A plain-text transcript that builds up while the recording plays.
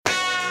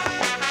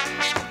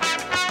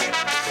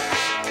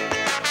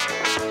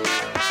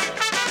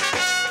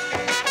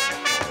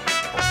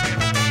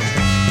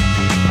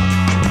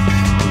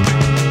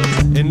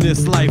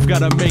this life,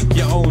 gotta make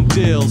your own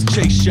deals,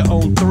 chase your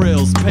own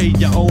thrills, pay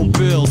your own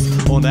bills.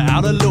 On the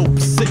outer loop,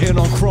 sitting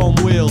on chrome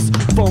wheels,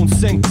 phone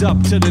synced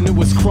up to the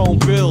newest chrome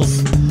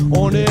bills.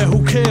 On air,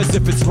 who cares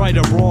if it's right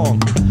or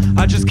wrong?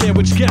 I just care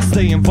which guests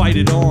they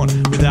invited on.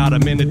 Without a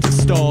minute to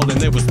stall, and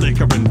there was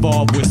liquor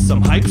involved with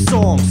some hype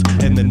songs.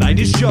 And the night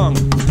is young.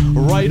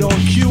 Right on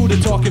cue,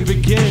 the talking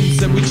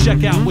begins, and we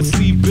check out what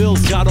Steve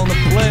Bills got on the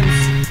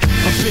blends.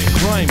 A bit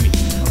grimy,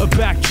 a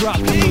backdrop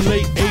from the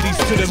late 80s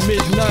to the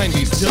mid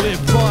 90s, till it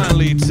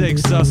finally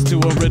takes us to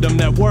a rhythm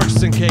that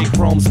works. And K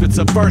Chrome spits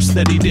a verse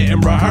that he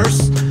didn't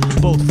rehearse.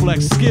 Both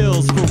flex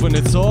skills, proving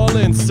it's all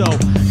in. So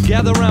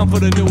gather round for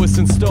the newest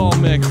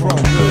installment, Chrome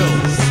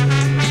Bills.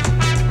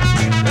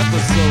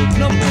 Episode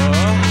number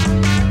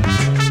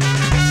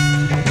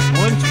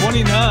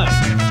 129.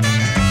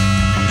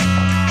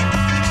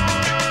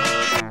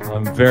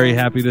 I'm very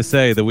happy to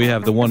say that we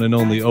have the one and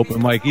only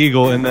Open Mike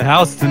Eagle in the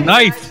house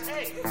tonight.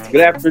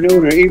 Good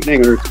afternoon or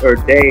evening or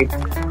day.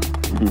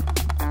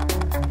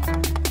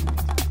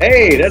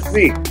 Hey, that's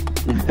me.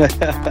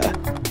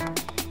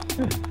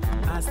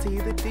 I see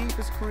the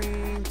deepest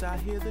greens, I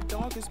hear the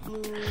darkest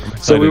blues.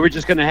 So we were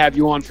just going to have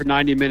you on for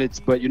 90 minutes,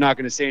 but you're not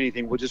going to say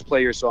anything. We'll just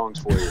play your songs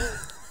for you.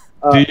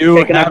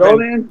 Can I go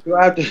then? Do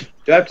I have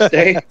to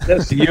stay?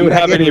 Do you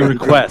have any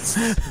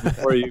requests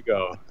before you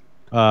go?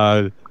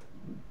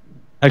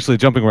 Actually,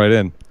 jumping right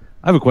in,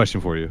 I have a question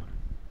for you.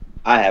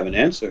 I have an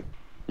answer.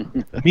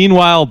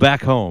 Meanwhile,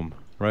 Back Home,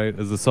 right,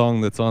 is a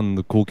song that's on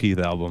the Kool Keith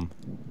album.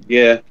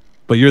 Yeah.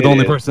 But you're the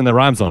only person that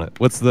rhymes on it.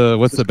 What's the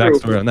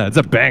backstory on that? It's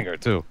a banger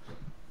too.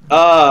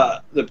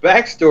 The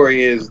backstory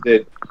is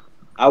that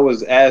I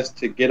was asked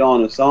to get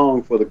on a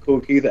song for the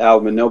Kool Keith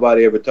album, and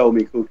nobody ever told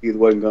me Kool Keith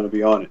wasn't going to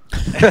be on it.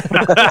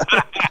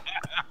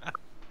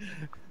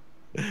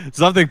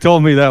 Something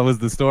told me that was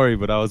the story,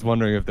 but I was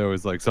wondering if there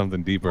was like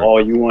something deeper. Oh,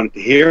 you wanted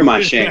to hear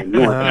my shame.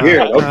 You wanted to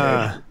hear it.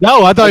 Okay.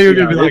 No, I thought you were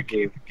going to be like,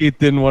 Keith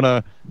didn't want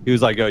to. He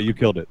was like, oh, you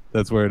killed it.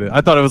 That's where it is. I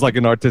thought it was like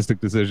an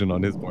artistic decision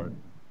on his part.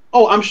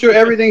 Oh, I'm sure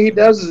everything he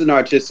does is an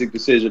artistic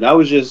decision. I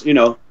was just,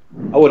 I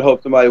would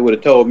hope somebody would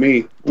have told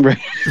me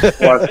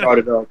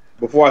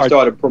before I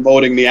started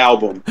promoting the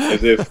album,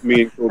 as if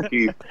me and Kool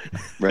Keith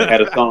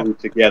had a song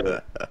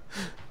together.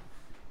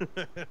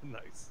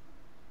 Nice.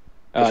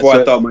 Before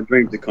I thought my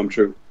dreams had come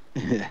true.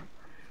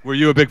 Were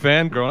you a big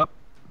fan growing up?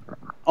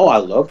 Oh, I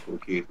love Kool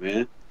Keith,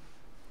 man.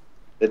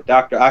 The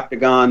Dr.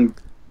 Octagon,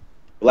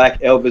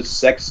 Black Elvis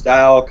sex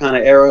style kind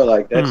of era,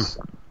 like that's,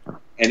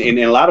 and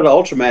a lot of the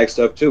Ultramag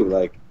stuff too.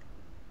 Like,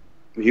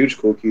 I'm a huge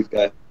Kool Keith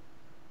guy.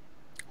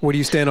 Where do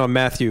you stand on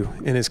Matthew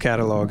in his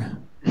catalog?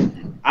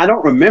 I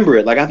don't remember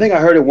it. Like, I think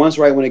I heard it once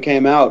right when it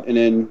came out, and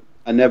then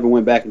I never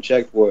went back and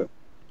checked for it.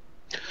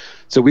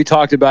 So we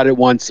talked about it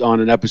once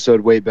on an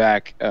episode way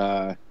back.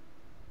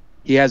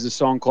 He has a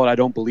song called "I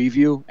Don't Believe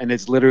You," and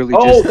it's literally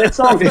just that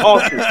song's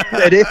awesome.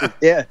 It is,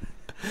 yeah.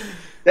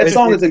 That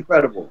song is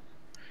incredible.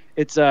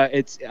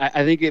 I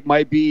think it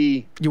might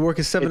be. You work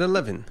at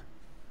 7-Eleven.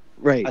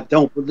 Right. I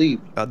don't believe.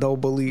 I don't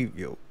believe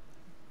you.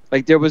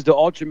 Like, there was the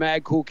Ultra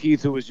Mag Kool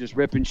Keith who was just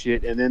ripping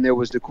shit, and then there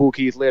was the Kool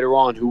Keith later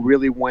on who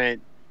really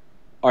went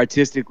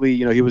artistically.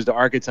 He was the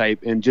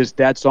archetype, and just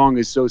that song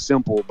is so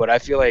simple. But I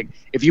feel like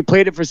if you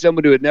played it for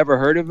somebody who had never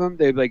heard of him,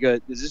 they'd be like,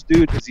 "Is this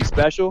dude? Is he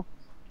special?"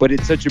 But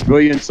it's such a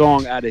brilliant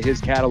song out of his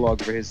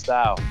catalog for his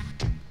style.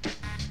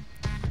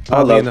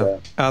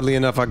 Oddly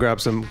enough, I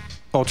grabbed some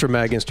Ultra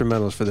Mag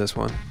instrumentals for this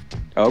one.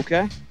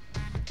 Okay.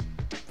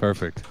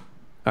 Perfect.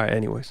 All right,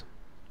 anyways.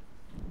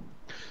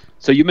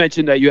 So you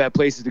mentioned that you had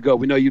places to go.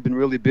 We know you've been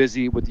really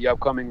busy with the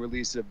upcoming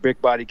release of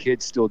Brick Body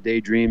Kids, Still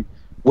Daydream.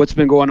 What's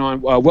been going on?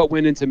 What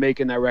went into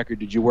making that record?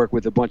 Did you work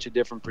with a bunch of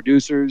different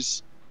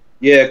producers?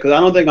 Yeah, because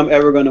I don't think I'm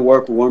ever going to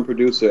work with one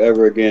producer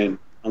ever again,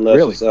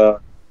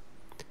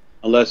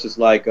 unless it's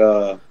like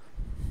I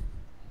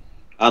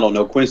don't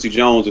know, Quincy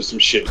Jones or some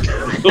shit.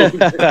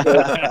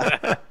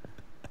 I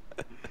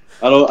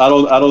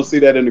don't see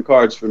that in the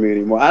cards for me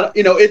anymore.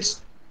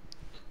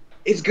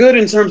 It's good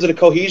in terms of the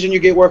cohesion you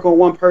get working with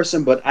one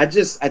person, but I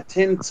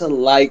tend to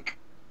like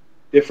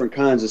different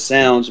kinds of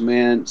sounds,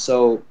 man.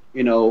 So,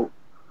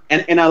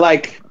 and I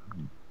like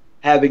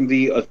having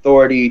the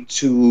authority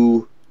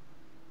to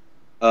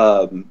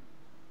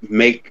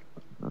make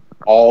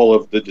all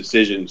of the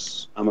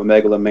decisions. I'm a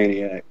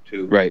megalomaniac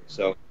too. Right.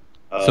 So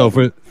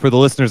for the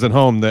listeners at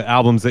home, the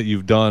albums that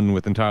you've done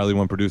with entirely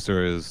one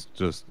producer is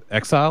just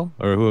Exile,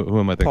 or who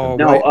am I thinking? Paul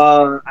no,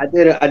 White. I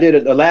did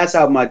it. The last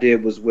album I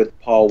did was with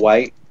Paul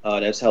White.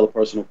 That's Hella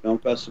Personal Film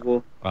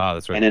Festival. Ah,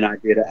 that's right. And then I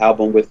did an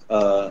album with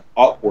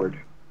Awkward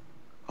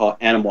called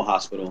Animal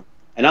Hospital.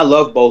 And I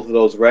love both of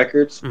those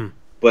records,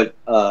 but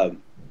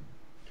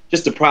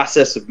just the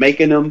process of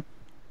making them,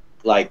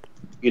 like,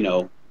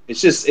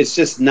 it's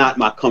just not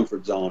my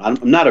comfort zone. I'm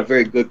not a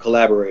very good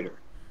collaborator.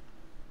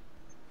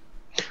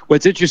 Well,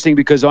 it's interesting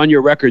because on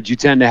your records you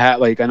tend to have,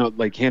 like, I know,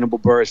 like Hannibal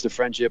Buress, The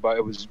Friendship. I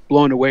was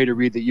blown away to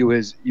read that you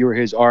were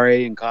his RA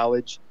in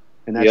college,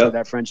 and that's where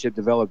that friendship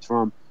developed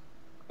from.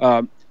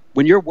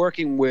 When you're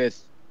working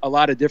with a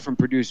lot of different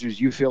producers,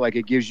 you feel like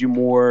it gives you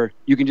more.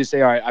 You can just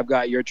say, all right, I've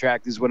got your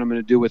track. This is what I'm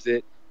going to do with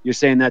it. You're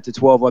saying that to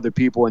 12 other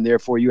people, and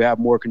therefore you have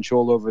more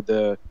control over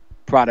the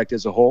product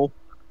as a whole.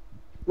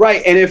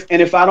 Right, and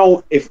if I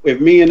don't, if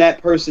me and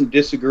that person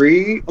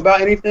disagree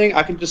about anything,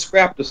 I can just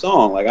scrap the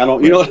song. Like I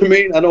don't, you know what I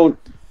mean? I don't.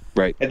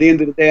 Right. At the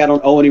end of the day, I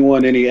don't owe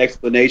anyone any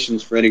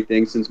explanations for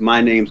anything, since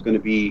my name's going to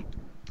be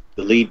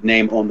the lead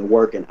name on the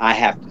work, and I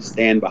have to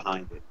stand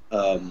behind it.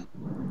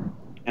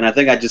 And I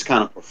think I just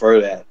kind of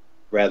prefer that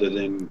rather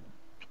than,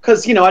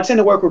 because I tend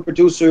to work with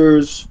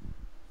producers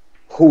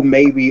who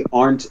maybe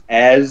aren't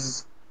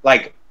as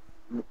like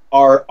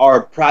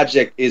our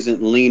project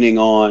isn't leaning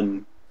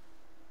on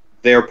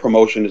their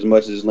promotion as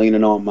much as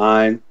leaning on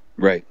mine.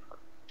 Right.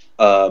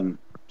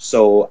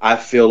 So I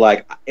feel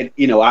like,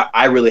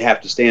 I really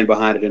have to stand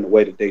behind it in a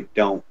way that they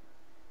don't.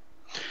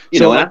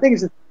 And I think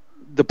it's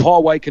the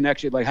Paul White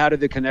connection. Like, how did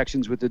the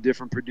connections with the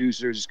different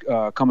producers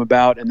come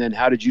about? And then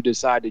how did you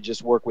decide to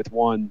just work with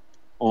one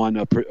on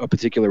a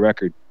particular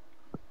record?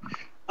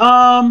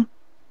 I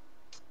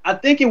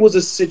think it was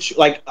a situation,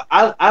 like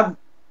I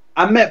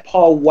met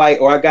Paul White,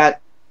 or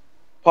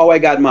Paul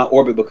White got in my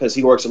orbit because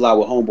he works a lot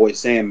with Homeboy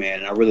Sandman,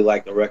 and I really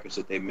like the records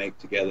that they make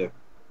together.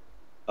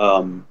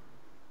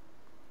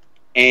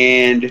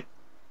 And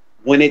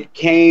when it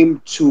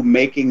came to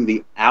making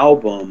the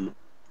album,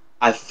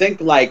 I think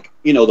the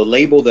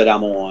label that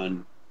I'm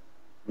on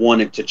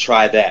wanted to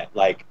try that,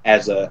 like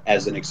as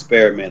an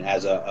experiment,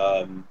 as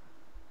a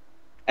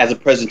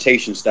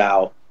presentation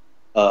style.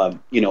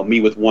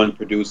 Me with one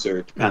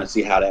producer to kind of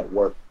see how that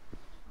worked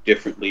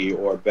differently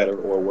or better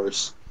or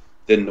worse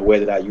than the way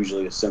that I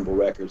usually assemble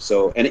records.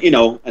 So,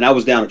 and I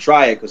was down to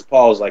try it because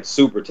Paul's like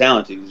super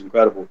talented. He's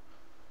incredible.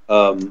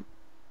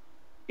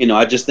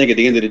 I just think at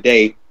the end of the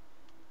day,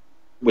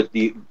 with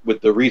the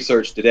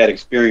research that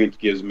experience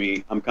gives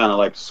me, I'm kind of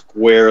like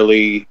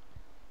squarely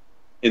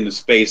in the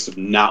space of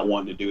not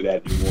wanting to do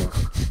that anymore.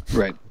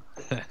 Right.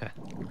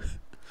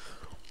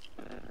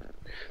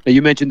 Now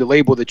you mentioned the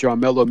label that you're on,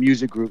 Mellow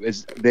Music Group.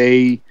 Is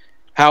they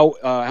how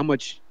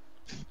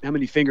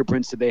many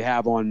fingerprints do they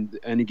have on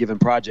any given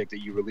project that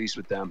you release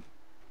with them?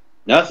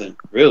 Nothing,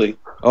 really.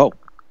 Oh.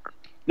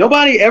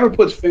 Nobody ever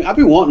puts I've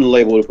been wanting the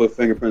label to put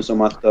fingerprints on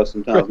my stuff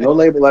sometimes. No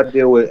label I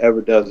deal with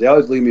ever does. They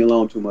always leave me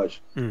alone too much.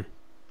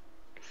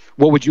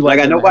 What would you like?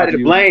 I got nobody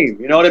to blame.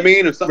 You know what I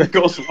mean? If something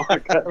goes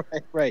wrong.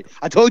 Right.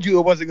 I told you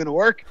it wasn't going to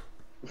work.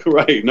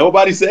 Right.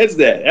 Nobody says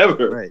that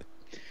ever. Right.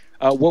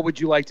 What would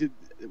you like to?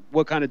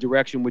 What kind of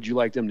direction would you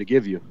like them to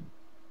give you?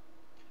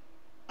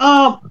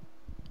 I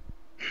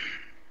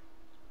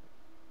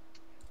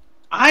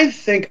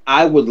think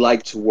I would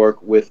like to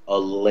work with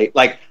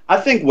I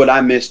think what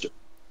I missed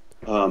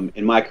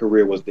in my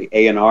career was the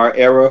A&R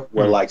era,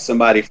 where like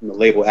somebody from the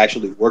label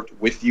actually worked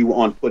with you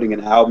on putting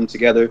an album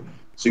together.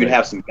 So you'd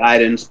have some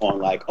guidance on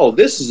like, oh,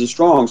 this is a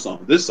strong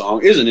song. This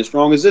song isn't as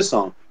strong as this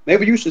song.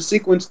 Maybe you should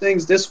sequence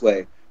things this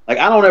way. Like,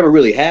 I don't ever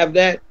really have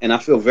that, and I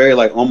feel very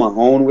like on my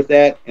own with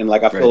that, and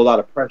like I feel a lot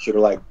of pressure to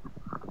like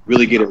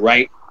really get it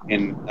right,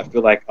 and I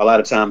feel like a lot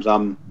of times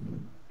I'm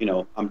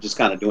just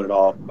kind of doing it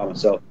all by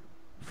myself.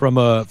 From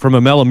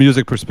a Mellow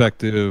Music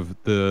perspective,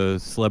 the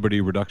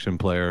Celebrity Reduction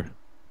Player,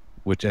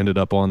 which ended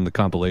up on the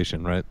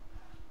compilation, right?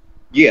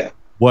 Yeah.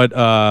 What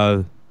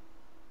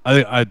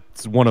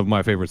it's one of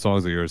my favorite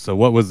songs of yours. So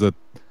what was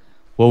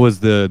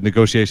the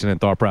negotiation and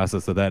thought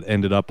process that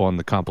ended up on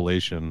the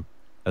compilation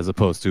as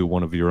opposed to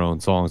one of your own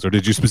songs, or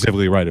did you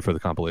specifically write it for the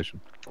compilation?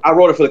 I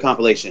wrote it for the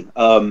compilation.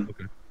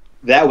 Okay.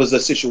 That was a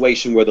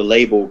situation where the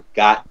label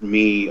got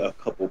me a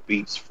couple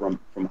beats from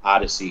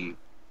Odyssey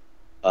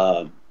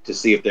to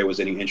see if there was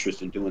any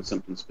interest in doing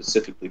something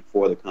specifically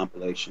for the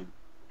compilation.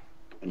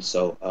 And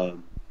so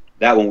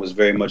that one was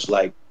very much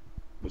like,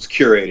 was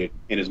curated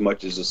in as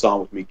much as a song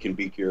with me can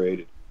be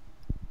curated.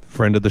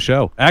 Friend of the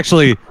show.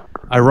 Actually,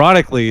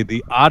 ironically,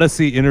 the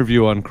Odyssey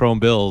interview on Chrome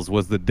Bills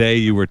was the day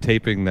you were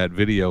taping that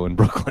video in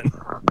Brooklyn.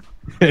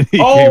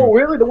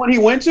 Really? The one he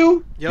went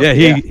to? Yep.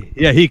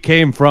 He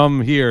came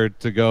from here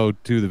to go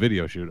to the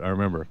video shoot. I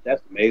remember.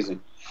 That's amazing.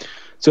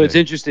 So it's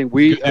interesting.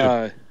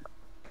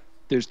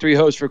 There's 3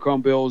 hosts for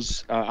Chrome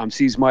Bills. I'm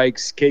C's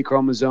Mikes, K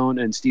Chromosome,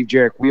 and Steve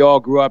Jarek. We all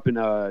grew up in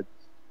a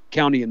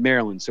county in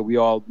Maryland, so we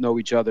all know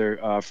each other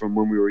from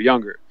when we were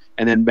younger.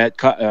 And then met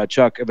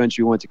Chuck.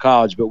 Eventually went to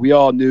college, but we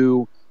all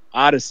knew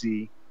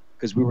Odyssey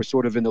because we were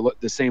sort of in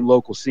the same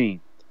local scene.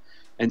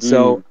 And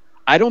so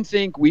I don't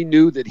think we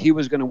knew that he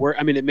was going to work.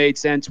 I mean, it made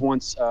sense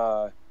once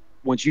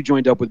you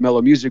joined up with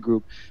Mellow Music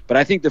Group. But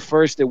I think the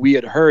first that we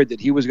had heard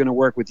that he was going to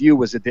work with you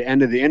was at the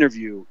end of the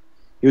interview.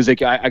 He was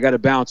like, I got to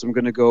bounce. I'm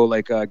going to go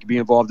be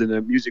involved in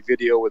a music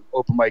video with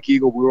Open Mike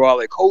Eagle. We were all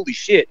like, holy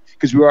shit,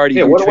 because we were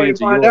already what do we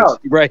find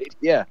out? Right,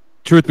 yeah.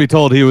 Truth be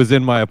told, he was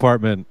in my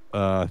apartment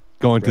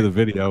going to the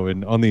video,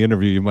 and on the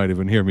interview you might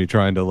even hear me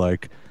trying to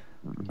like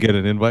get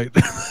an invite.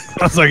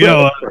 I was like,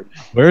 yo,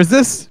 where is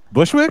this?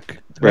 Bushwick?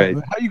 Right.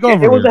 How you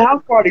going? It was a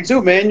house party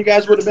too, man. You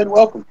guys would have been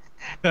welcome.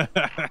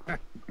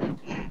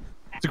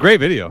 It's a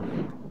great video.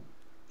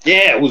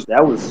 Yeah,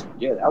 that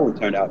one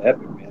turned out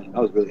epic, man. I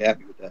was really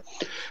happy with that.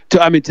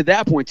 To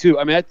that point too.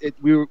 I mean,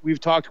 we've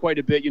talked quite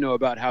a bit,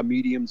 about how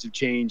mediums have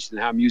changed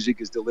and how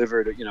music is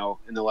delivered,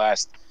 in the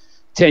last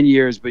 10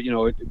 years. But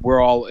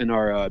we're all in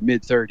our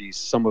mid 30s.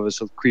 Some of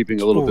us are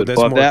creeping a little bit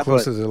above that.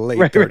 Closer to the late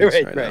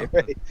 30s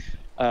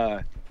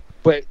right.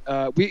 But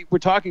we're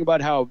talking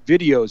about how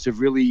videos have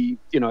really,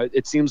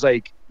 it seems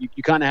like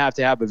you kind of have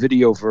to have a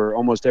video for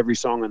almost every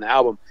song on the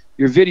album.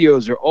 Your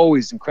videos are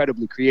always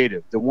incredibly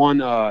creative. The one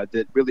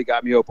that really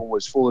got me open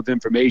was Full of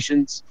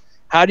Informations.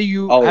 How do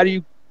you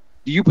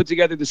put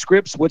together the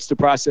scripts? What's the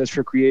process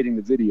for creating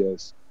the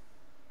videos?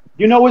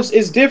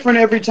 It's different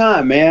every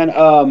time, man.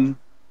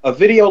 A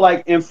video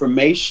like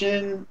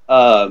Information,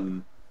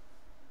 I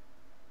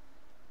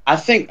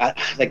think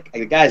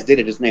the guys did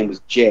it. His name was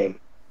Jay.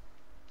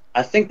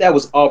 I think that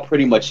was all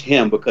pretty much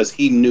him because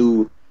he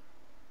knew.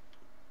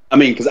 I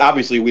mean, because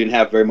obviously we didn't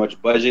have very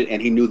much budget,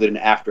 and he knew that in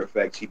After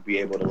Effects he'd be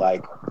able to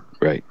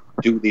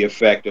do the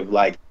effect of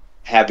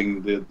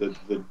having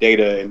the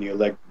data and the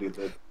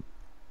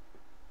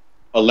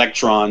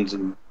electrons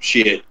and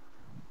shit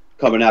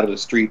coming out of the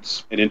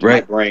streets and into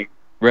my brain.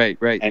 Right.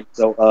 And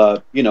so,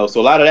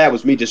 so a lot of that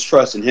was me just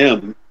trusting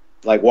him.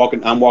 I'm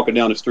walking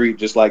down the street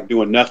just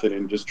doing nothing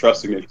and just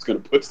trusting that he's going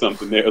to put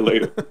something there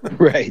later.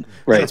 Right.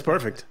 That's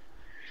perfect.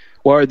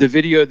 Or the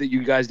video that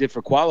you guys did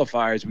for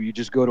Qualifiers where you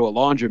just go to a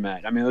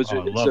laundromat. I mean, those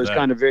are those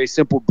kind of very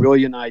simple,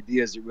 brilliant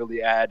ideas that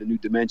really add a new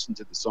dimension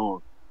to the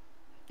song.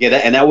 Yeah,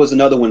 that was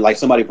another one.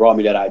 Somebody brought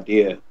me that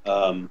idea.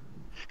 Because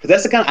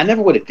that's the kind I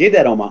never would have did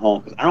that on my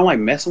own because I don't like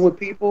messing with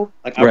people.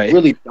 I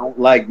really don't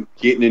like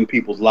getting in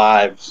people's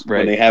lives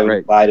when they haven't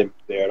invited me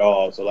there at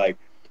all. So I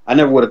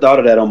never would have thought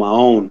of that on my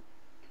own.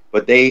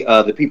 But they,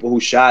 the people who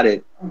shot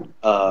it,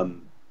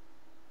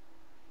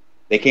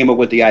 they came up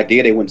with the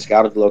idea. They went and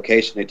scouted the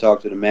location. They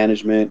talked to the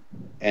management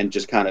and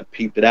just kind of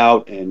peeped it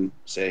out and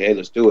said, "Hey,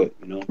 let's do it."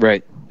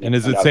 Right. And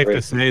is it safe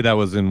to say that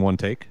was in one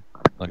take,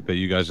 that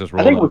you guys just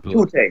rolled? I think it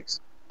was 2 takes.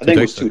 It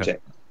was two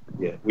takes.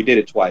 Yeah, we did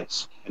it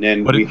twice, and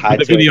then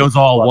the video's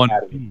all one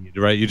feed,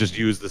 right? You just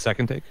used the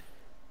second take.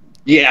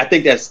 Yeah, I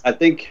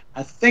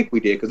think we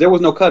did because there was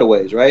no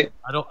cutaways, right?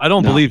 I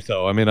don't believe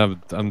so. I mean,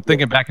 I'm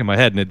thinking back in my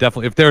head, and it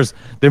definitely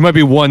there might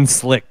be one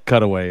slick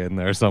cutaway in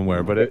there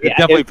somewhere, but it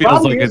definitely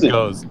feels like it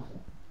goes.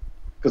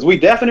 Because we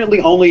definitely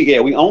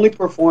only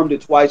performed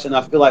it twice, and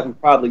I feel like we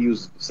probably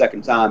used it the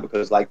second time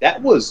because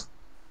that was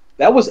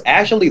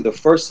actually the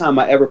first time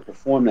I ever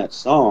performed that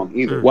song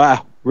either.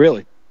 Wow,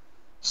 really?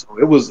 So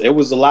it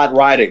was a lot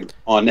riding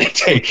on that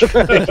take.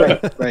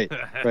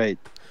 Right.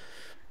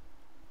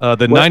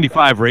 The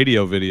 95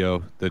 radio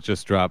video that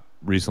just dropped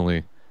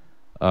recently,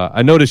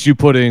 I noticed you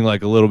putting a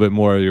little bit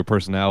more of your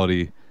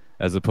personality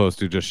as opposed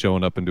to just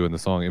showing up and doing the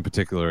song, in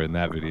particular in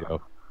that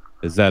video.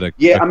 Is that a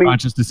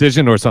conscious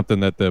decision or something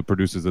that the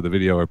producers of the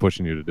video are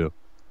pushing you to do?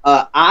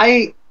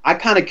 I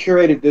kind of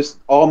curated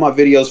all my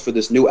videos for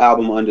this new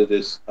album under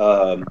this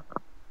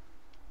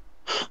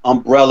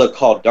umbrella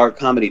called Dark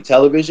Comedy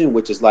Television,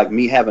 which is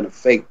me having a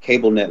fake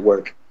cable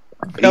network.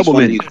 Each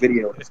one of these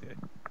videos.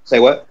 Say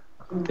what?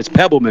 It's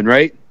Pebbleman,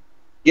 right?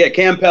 Yeah,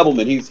 Cam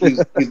Pebbleman. He's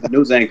the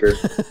news anchor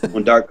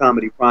on Dark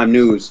Comedy Prime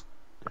News,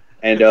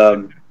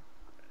 and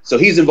so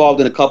he's involved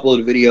in a couple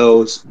of the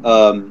videos.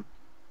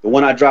 The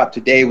one I dropped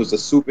today was a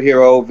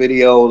superhero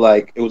video,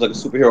 it was a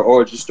superhero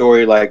origin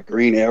story,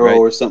 Green Arrow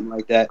or something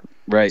like that.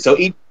 Right. So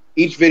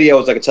each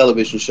video is a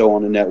television show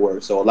on the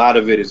network. So a lot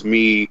of it is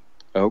me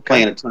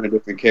playing a ton of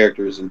different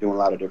characters and doing a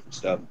lot of different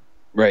stuff.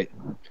 Right.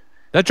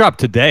 That dropped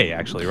today,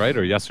 actually, right,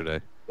 or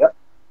yesterday? Yep.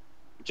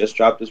 Just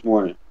dropped this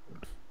morning.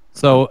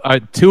 So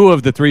 2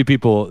 of the 3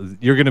 people,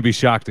 you're going to be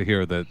shocked to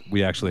hear that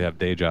we actually have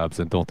day jobs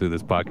and don't do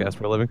this podcast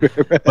for a living.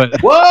 But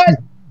what?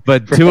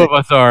 But 2 of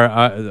us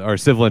are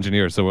civil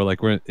engineers, so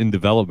we're in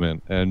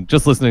development. And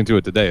just listening to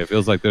it today, it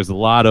feels like there's a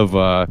lot of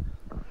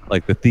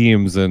the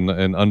themes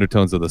and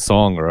undertones of the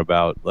song are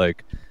about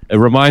it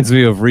reminds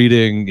me of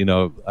reading.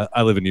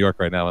 I live in New York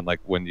right now, and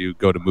when you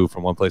go to move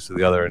from one place to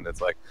the other, and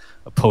it's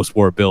a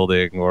post-war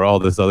building or all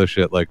this other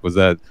shit.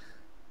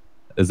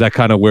 Is that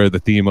kind of where the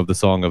theme of the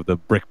song of the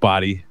brick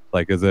body?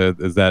 Is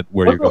that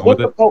where you're going with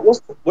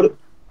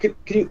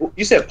it?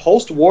 You said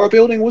post-war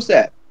building? What's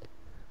that?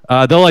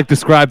 They'll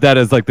describe that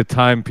as the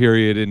time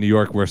period in New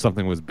York where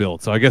something was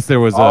built. So I guess there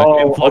was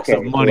an influx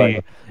of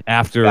money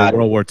after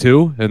World War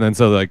II, and then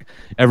so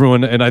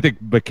everyone, and I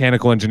think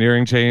mechanical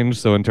engineering changed.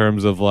 So in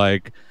terms of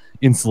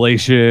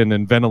insulation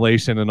and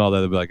ventilation and all that,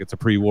 they'd be it's a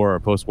pre-war or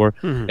post-war.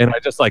 And I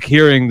just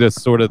hearing this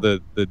sort of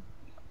the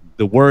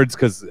words,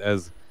 because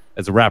as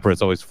a rapper,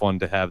 it's always fun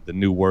to have the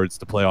new words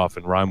to play off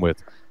and rhyme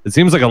with. It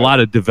seems like a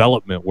lot of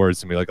development words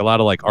to me, a lot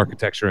of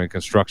architecture and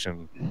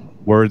construction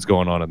words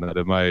going on in that.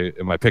 Am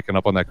I picking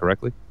up on that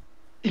correctly?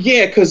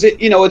 Yeah, because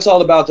it's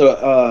all about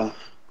the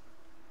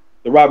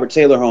Robert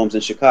Taylor homes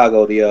in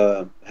Chicago,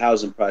 the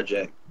housing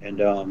project,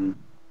 and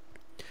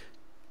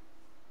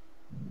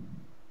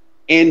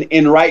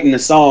in writing the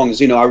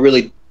songs,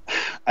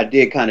 I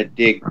did kind of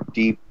dig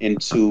deep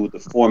into the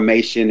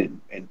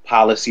formation and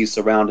policies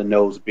surrounding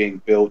those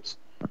being built.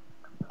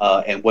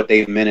 and what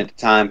they meant at the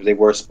time. They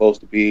were supposed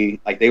to be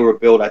like, they were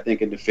built, I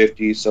think, in the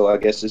 50s. So I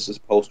guess this is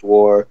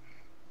post-war.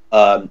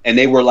 And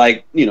they were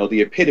like, you know,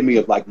 the epitome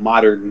of like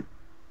modern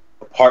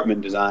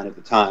apartment design at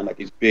the time, like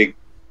these big,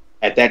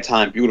 at that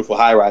time, beautiful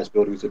high-rise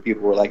buildings that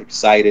people were like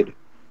excited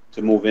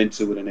to move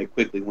into, and then they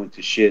quickly went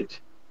to shit.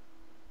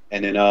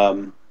 And then,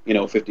 you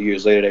know, 50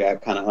 years later, they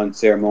got kind of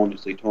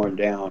unceremoniously torn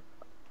down.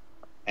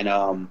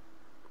 And,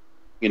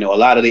 you know, a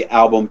lot of the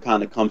album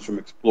kind of comes from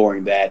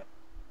exploring that.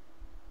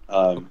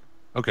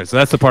 Okay, so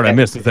that's the part I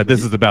missed, is that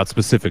this is about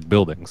specific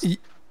buildings.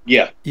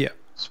 Yeah. Yeah.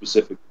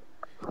 Specific.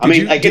 I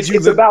mean, like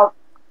it's about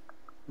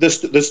the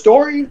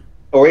story,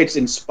 or it's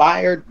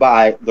inspired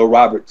by the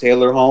Robert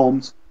Taylor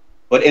homes,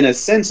 but in a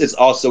sense, it's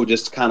also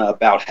just kind of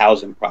about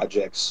housing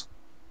projects,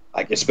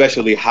 like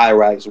especially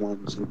high-rise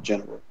ones in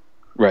general.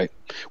 Right.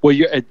 Well,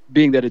 you're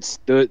being that it's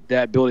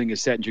that building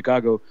is set in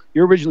Chicago.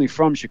 You're originally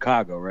from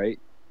Chicago, right?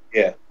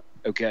 Yeah.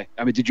 Okay.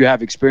 I mean, did you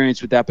have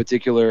experience with that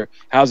particular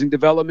housing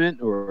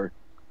development, or?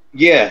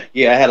 Yeah. I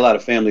had a lot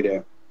of family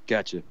there.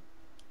 Gotcha.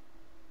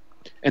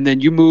 And then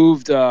you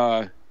moved.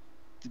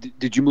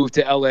 Did you move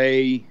to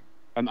LA?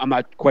 I'm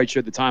not quite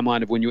sure the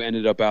timeline of when you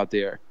ended up out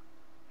there.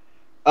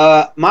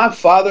 My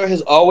father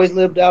has always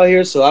lived out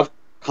here, so I've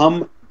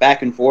come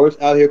back and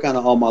forth out here kind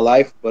of all my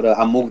life. But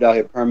I moved out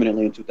here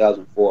permanently in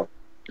 2004.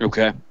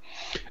 Okay.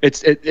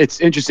 It's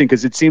interesting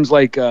because it seems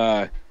like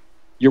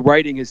your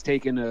writing has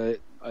taken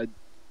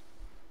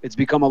it's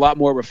become a lot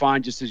more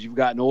refined just as you've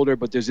gotten older,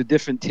 but there's a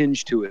different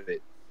tinge to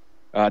it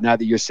now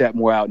that you're set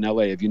more out in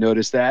LA. Have you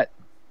noticed that?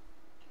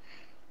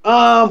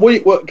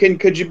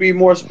 Could you be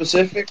more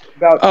specific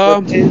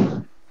about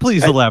tinge?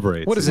 Please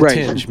elaborate. What does a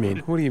tinge mean?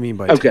 What do you mean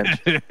by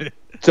tinge?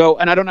 So,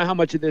 and I don't know how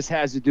much of this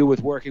has to do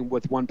with working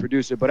with one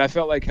producer, but I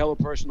felt like Hella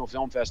Personal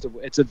Film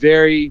Festival, it's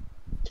a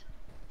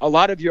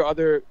lot of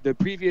the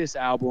previous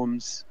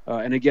albums,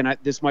 and again,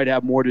 this might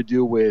have more to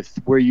do with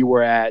where you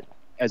were at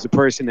as a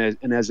person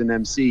and as an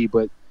MC,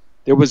 but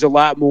there was a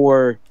lot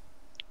more,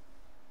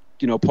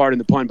 you know, pardon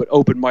the pun, but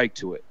open mic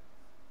to it.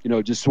 You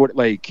know, just sort of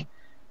like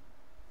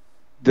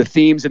the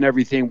themes and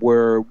everything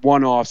were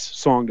one-offs,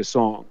 song to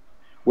song.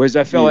 Whereas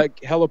I felt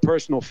like Hella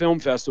Personal Film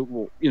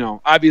Festival, you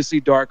know, obviously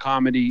dark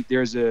comedy,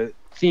 there's a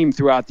theme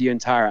throughout the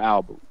entire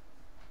album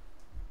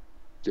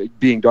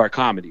being dark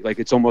comedy. Like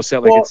it's almost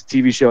set like it's a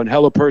TV show. And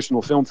Hella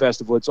Personal Film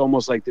Festival, it's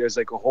almost like there's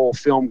like a whole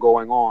film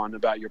going on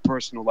about your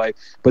personal life.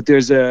 But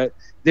there's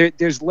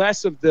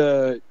less of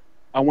the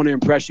I want to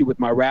impress you with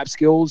my rap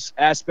skills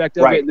aspect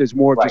of it, and there's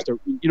more of just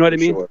you know what I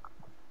mean? Sure.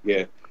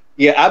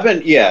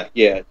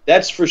 Yeah.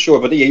 That's for sure.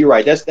 But yeah, you're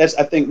right. That's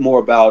I think more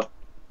about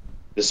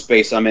the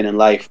space I'm in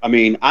life. I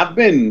mean, I've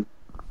been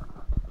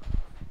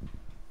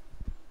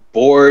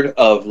bored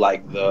of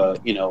like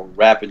the, you know,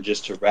 rapping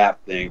just to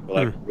rap thing for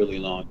like a really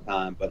long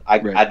time, but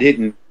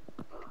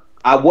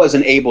I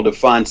wasn't able to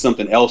find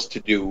something else to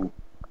do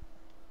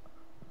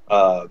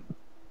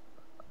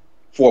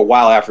for a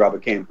while after I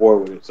became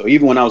bored with it. So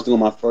even when I was doing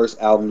my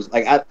first albums,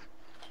 like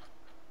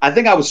I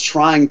think I was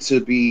trying to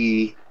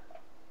be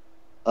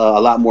a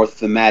lot more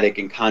thematic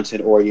and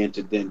content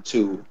oriented then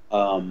too.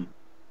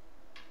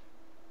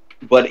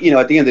 But you know,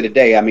 at the end of the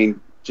day, I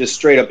mean, just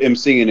straight up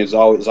MCing is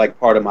always like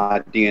part of my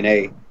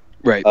DNA.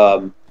 Right.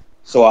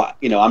 So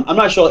I'm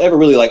not sure I'll ever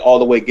really like all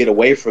the way get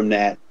away from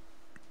that.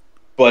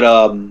 But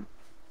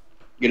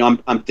you know,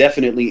 I'm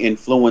definitely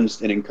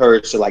influenced and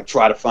encouraged to like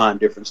try to find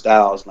different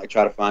styles, like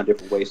try to find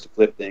different ways to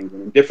flip things,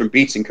 and different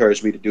beats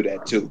encourage me to do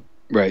that too.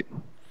 Right.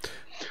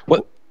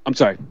 What? I'm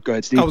sorry. Go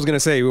ahead, Steve. I was gonna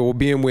say, well,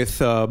 being with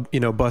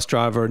Bus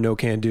Driver, No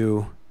Can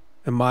Do,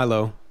 and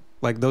Milo,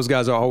 like those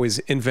guys are always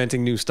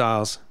inventing new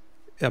styles.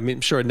 I mean,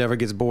 I'm sure it never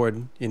gets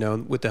bored, you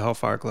know, with the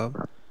Hellfire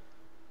Club.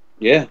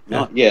 Yeah.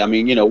 I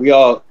mean, you know, we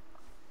all.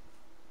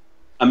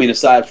 I mean,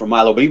 aside from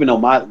Milo, but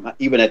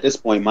even at this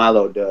point,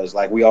 Milo does.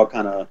 Like, we all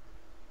kind of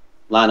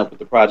line up with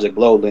the Project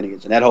Blow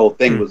lineage, and that whole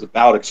thing was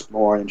about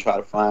exploring and try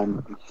to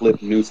find and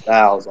flip new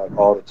styles like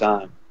all the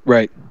time.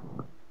 Right.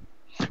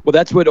 Well,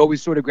 that's what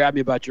always sort of grabbed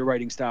me about your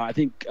writing style. I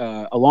think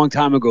a long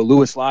time ago,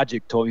 Louis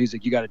Logic told me, he's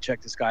like, you got to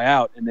check this guy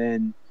out. And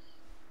then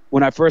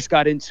when I first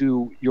got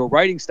into your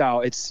writing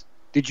style,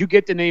 did you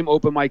get the name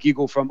Open Mike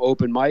Eagle from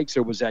open mics,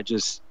 or was that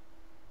just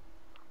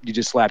you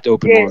just slapped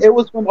open? Yeah, it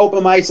was from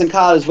open mics in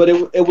college, but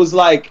it was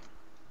like,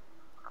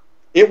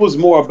 it was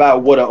more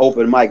about what an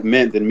open mic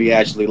meant than me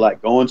actually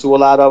like going to a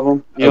lot of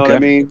them. You know what I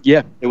mean?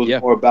 Yeah. It was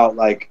more about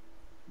like,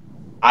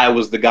 I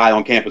was the guy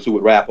on campus who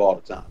would rap all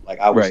the time. Like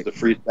I was the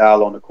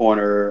freestyle on the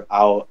corner.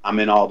 I'm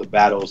in all the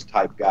battles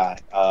type guy.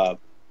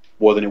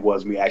 More than it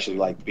was me actually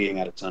like being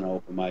at a ton of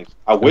open mics.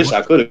 I wish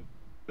I could have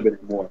been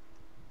more.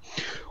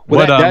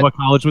 What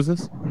college was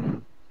this?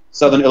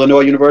 Southern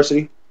Illinois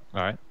University.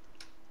 All right.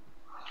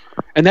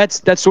 And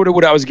that's sort of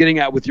what I was getting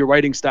at with your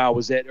writing style,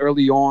 was that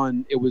early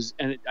on it was,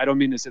 and I don't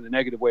mean this in a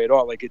negative way at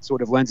all, like it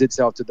sort of lends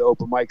itself to the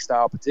open mic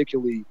style,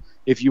 particularly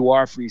if you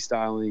are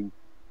freestyling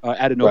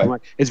at an open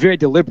mic. It's very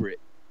deliberate.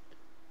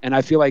 And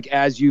I feel like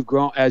as you've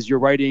grown, as you're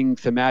writing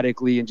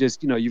thematically and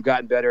just, you know, you've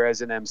gotten better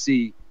as an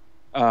MC,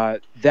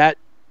 that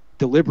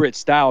deliberate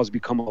style has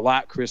become a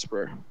lot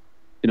crisper.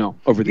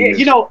 over the Yeah,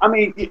 years? I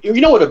mean,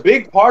 what a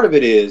big part of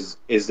it is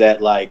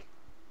that like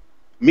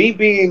me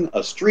being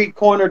a street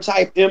corner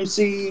type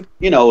MC,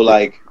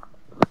 like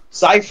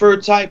cypher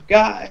type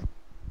guy.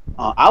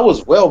 I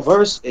was well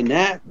versed in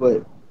that,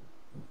 but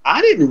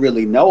I didn't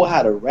really know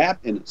how to rap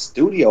in the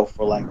studio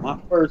for like my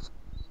first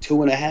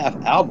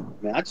 2.5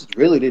 albums. Man, I just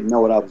really didn't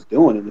know what I was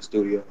doing in the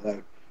studio.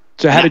 Like,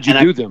 So how did you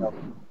do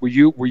them? Were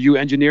you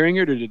engineering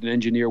it, or did an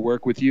engineer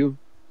work with you?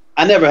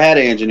 I never had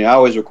an engineer. I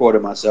always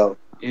recorded myself.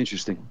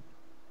 Interesting.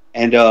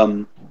 And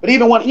but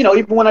even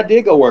when I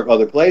did go work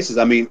other places,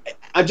 I mean,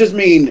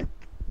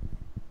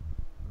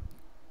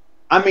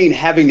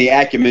 having the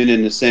acumen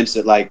in the sense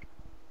that like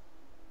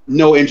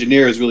no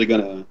engineer is really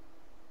gonna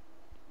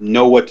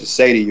know what to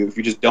say to you if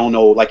you just don't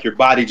know, like your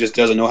body just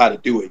doesn't know how to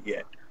do it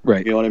yet.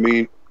 Right. You know what I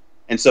mean?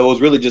 And so it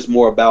was really just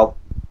more about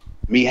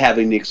me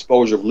having the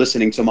exposure of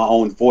listening to my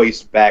own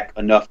voice back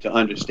enough to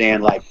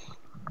understand like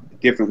the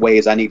different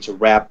ways I need to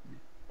rap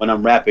when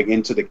I'm rapping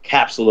into the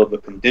capsule of a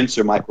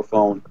condenser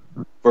microphone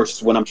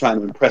versus when I'm trying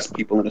to impress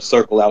people in a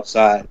circle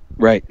outside.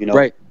 Right.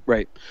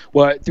 Right.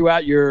 Well,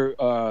 throughout your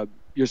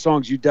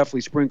songs, you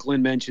definitely sprinkle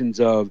in mentions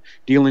of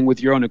dealing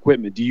with your own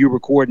equipment. Do you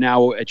record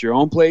now at your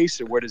own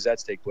place, or where does that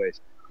take place?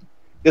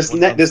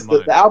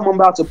 The album I'm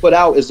about to put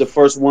out is the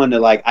first one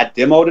that like I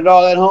demoed it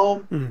all at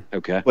home.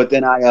 Okay. But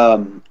then I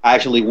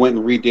actually went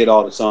and redid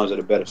all the songs at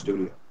a better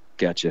studio.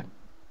 Gotcha.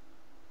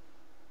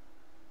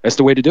 That's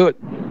the way to do it.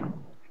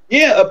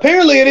 Yeah,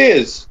 apparently it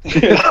is.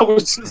 I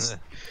was just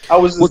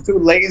too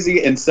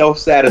lazy and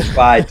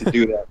self-satisfied to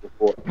do that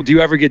before. Do you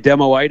ever get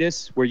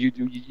demo-itis, where you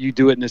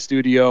do it in the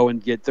studio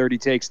and get 30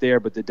 takes there,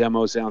 but the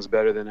demo sounds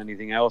better than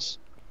anything else?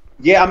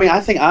 Yeah, I mean,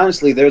 I think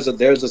honestly, there's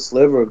a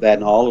sliver of that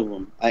in all of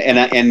them,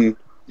 and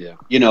yeah,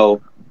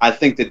 I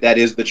think that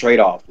is the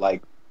trade-off.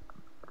 Like,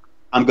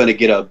 I'm gonna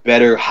get a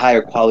better,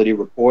 higher quality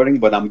recording,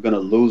 but I'm gonna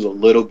lose a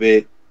little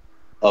bit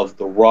of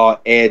the raw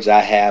edge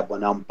I have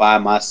when I'm by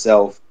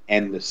myself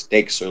and the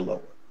stakes are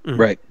lower.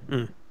 Right.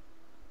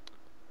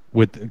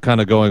 With kind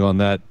of going on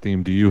that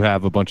theme, do you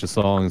have a bunch of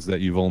songs that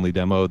you've only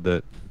demoed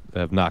that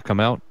have not come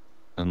out?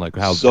 And like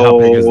how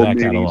big is that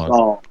catalog?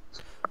 Songs.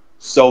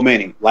 So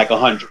many, like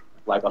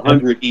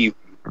 100 easy.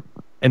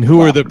 And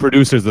who are the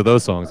producers of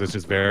those songs? It's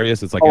just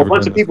various. It's like a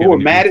bunch of people who are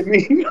mad at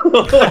me. That's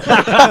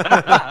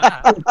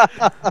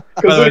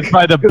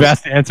probably the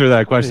best answer to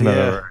that question I've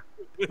ever heard.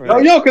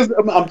 Right. No, because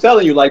I'm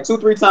telling you, like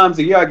 2-3 times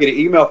a year, I get an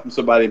email from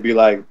somebody and be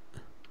like,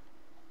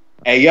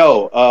 "Hey,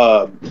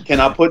 yo, can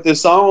I put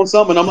this song on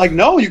something?" And I'm like,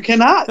 "No, you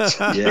cannot.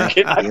 Yeah, you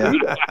cannot do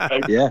that.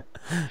 Like, yeah.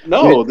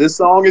 No, this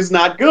song is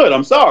not good.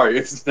 I'm sorry,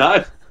 it's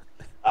not."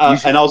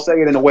 And I'll say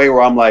it in a way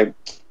where I'm like,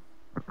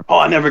 "Oh,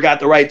 I never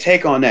got the right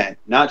take on that."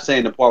 Not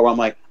saying the part where I'm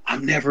like,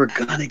 "I'm never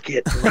gonna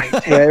get the right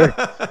take."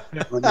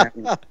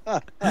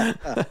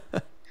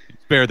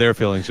 Spare their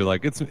feelings. You're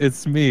like,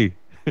 it's me.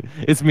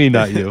 It's me,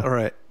 not you. All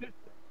right.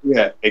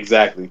 Yeah,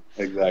 exactly.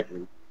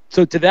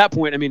 So to that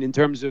point, I mean, in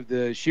terms of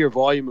the sheer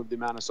volume of the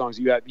amount of songs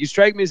you have, you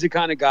strike me as the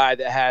kind of guy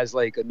that has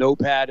like a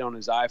notepad on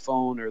his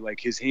iPhone, or like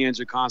his hands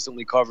are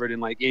constantly covered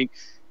in like ink.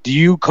 Do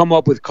you come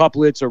up with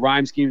couplets or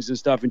rhyme schemes and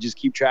stuff and just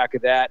keep track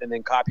of that and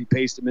then copy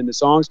paste them into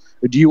songs?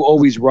 Or do you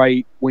always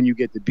write when you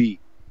get the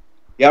beat?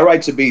 Yeah, I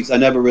write to beats. I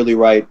never really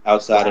write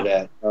outside of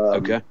that.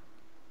 Okay.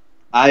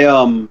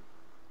 I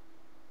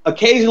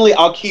occasionally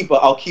I'll keep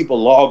a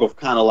log of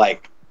kind of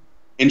like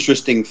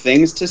interesting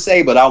things to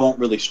say, but I won't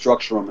really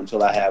structure them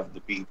until I have the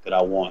beat that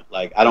I want.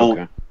 Like I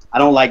don't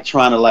like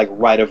trying to like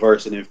write a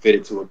verse and then fit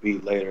it to a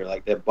beat later.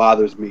 Like that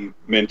bothers me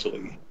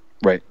mentally.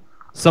 Right.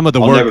 Some of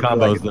the word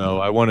combos,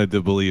 though, I wanted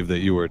to believe that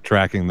you were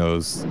tracking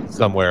those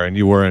somewhere, and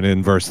you weren't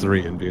in verse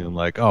 3 and being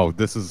like, "Oh,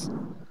 this is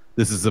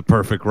a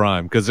perfect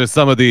rhyme." Because there's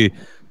some of the,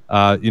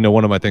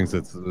 one of my things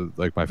that's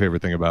like my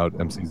favorite thing about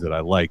MCs that I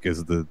like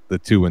is the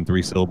 2 and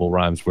 3 syllable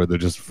rhymes where they're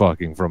just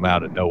fucking from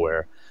out of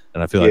nowhere,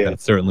 and I feel like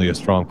that's certainly a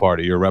strong part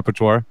of your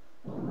repertoire.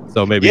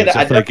 So maybe it's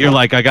just like you're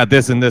like, I got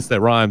this and this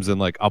that rhymes, and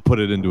like I'll put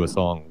it into a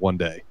song one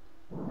day.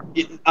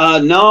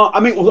 No, I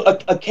mean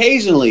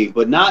occasionally,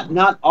 but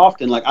not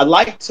often. Like I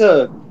like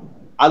to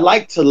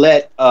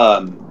let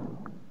the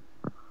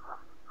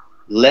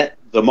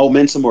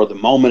momentum or the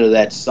moment of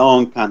that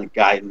song kind of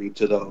guide me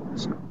to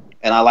those.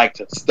 And I like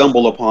to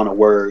stumble upon a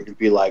word and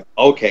be like,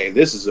 okay,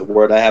 this is a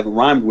word I haven't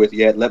rhymed with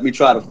yet. Let me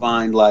try to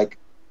find like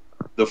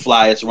the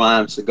flyest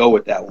rhymes to go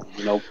with that one.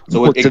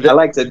 So I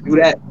like to do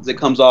that because it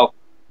comes off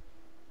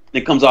a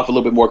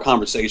little bit more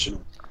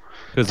conversational.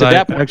 Because I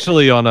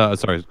actually on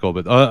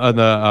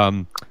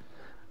the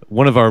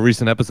one of our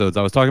recent episodes,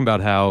 I was talking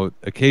about how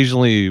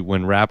occasionally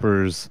when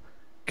rappers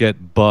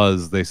get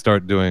buzz, they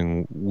start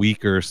doing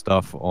weaker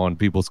stuff on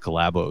people's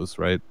collabos,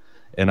 right?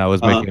 And I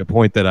was making a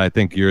point that I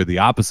think you're the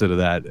opposite of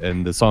that.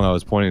 And the song I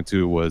was pointing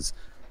to was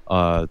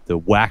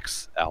the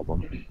Wax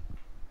album,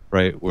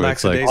 right? Where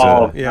it's like,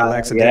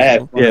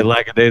 lackadaisical. Yeah,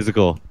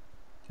 lackadaisical.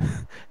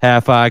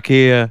 Half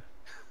IKEA,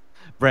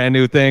 brand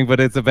new thing, but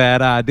it's a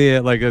bad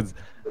idea. Like it's.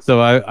 So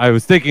I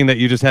was thinking that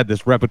you just had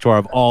this repertoire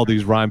of all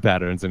these rhyme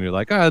patterns, and you're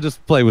like, I'll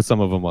just play with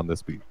some of them on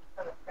this beat.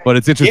 But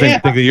it's interesting Yeah.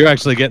 to think that you're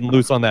actually getting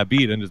loose on that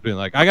beat and just being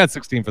like, I got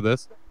 16 for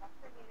this.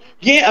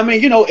 Yeah, I mean,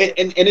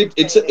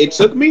 it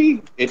took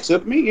me,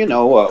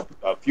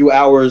 a few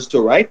hours to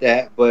write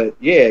that, but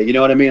yeah, you know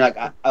what I mean. Like,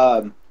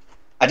 I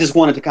just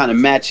wanted to kind of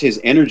match his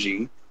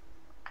energy,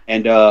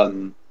 and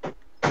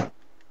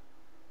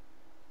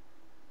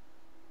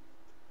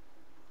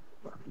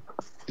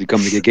You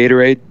come to get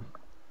Gatorade?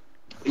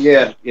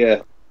 yeah,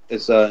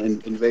 it's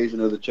invasion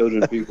of the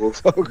children people.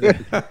 Okay.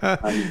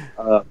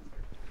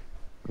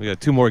 We got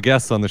 2 more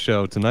guests on the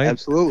show tonight.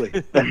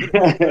 Absolutely.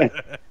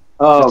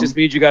 Um, It just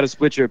means you got to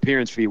split your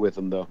appearance fee with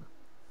them, though.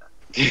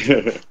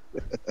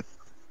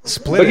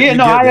 Split but it, yeah, you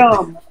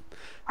no,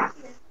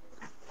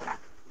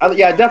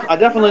 get it. I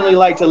definitely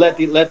like to let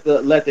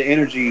the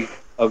energy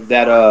of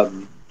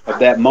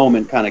that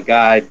moment kind of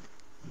guide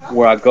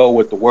where I go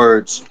with the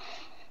words,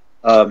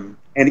 and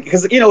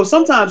because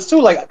sometimes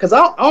too, like, because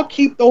I'll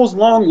keep those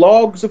long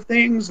logs of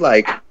things,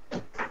 like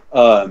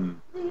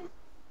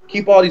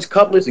keep all these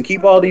couplets and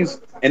keep all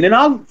these, and then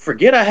I'll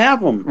forget I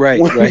have them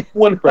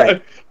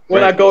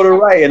when I go to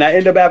write, and I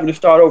end up having to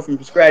start over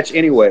from scratch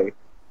anyway.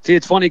 See,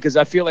 it's funny because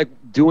I feel like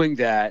doing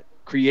that,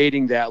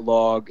 creating that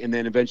log, and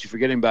then eventually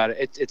forgetting about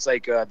it. It's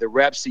like the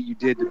reps that you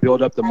did to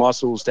build up the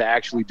muscles to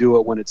actually do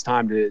it when it's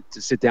time to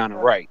sit down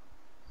and write.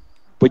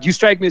 But you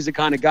strike me as the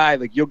kind of guy,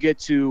 like, you'll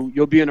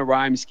be in a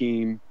rhyme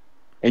scheme,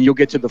 and you'll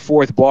get to the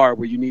 4th bar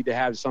where you need to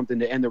have something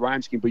to end the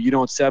rhyme scheme, but you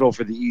don't settle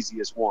for the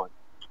easiest one.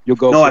 You'll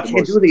go. No, I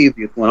can't do the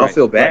easiest one. I'll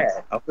feel bad.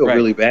 Right. I'll feel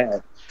really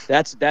bad.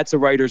 That's a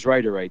writer's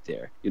writer right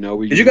there. You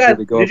know, Did you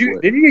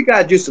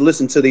guys used to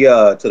listen to the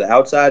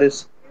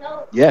Outsiders?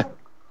 Yeah.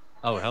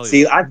 Oh, hell yeah.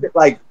 See, I feel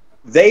like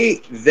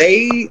they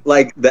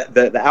like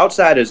the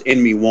Outsiders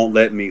in me won't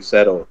let me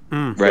settle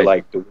for Right.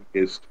 like the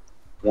weakest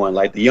one,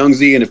 like the Young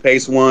Z and the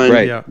Pace one,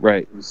 Right. Yeah.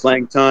 Right. the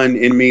Slang Ton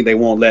in me. They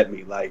won't let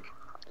me, like,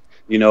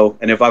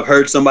 and if I've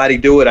heard somebody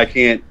do it, I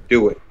can't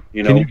do it.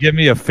 Can you give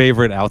me a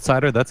favorite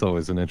outsider? That's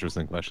always an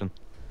interesting question.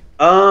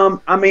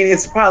 I mean,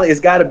 it's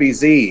got to be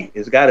Z.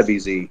 It's got to be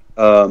Z.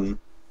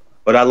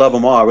 But I love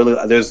them all. Really,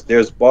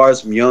 there's bars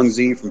from Young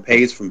Z, from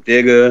Pace, from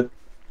Digga,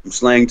 from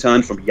Slang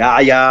Ton, from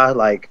Yaya.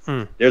 Like,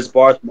 there's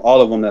bars from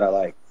all of them that I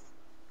like.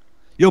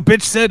 Yo,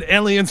 bitch said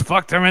aliens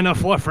fucked her and her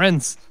 4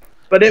 friends.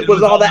 But it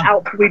was all the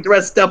outfit we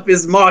dressed up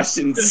as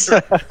Martians.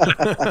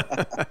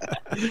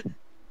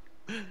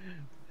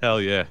 Hell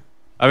yeah.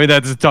 I mean,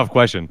 that's a tough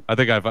question. I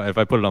think if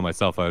I put it on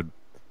myself, I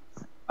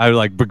would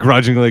like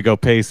begrudgingly go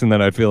Pace, and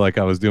then I'd feel like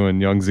I was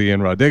doing Young Z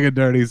and Raw Digga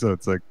dirty. So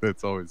it's like,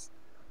 it's always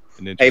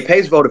an Hey, interesting.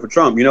 Pace voted for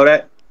Trump. You know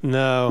that?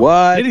 No.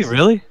 What? Did he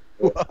really?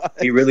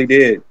 He really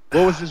did.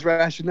 What was his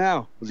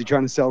rationale? Was he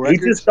trying to sell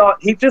records?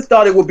 He just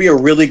thought it would be a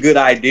really good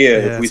idea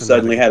Yeah, if we that's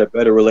suddenly had a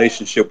better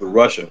relationship with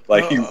Russia.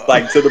 Like, to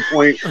the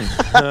point.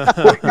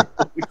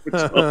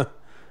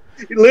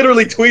 He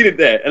literally tweeted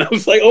that, and I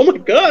was like, "Oh my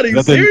god, are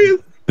you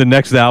serious?" The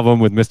next album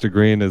with Mr.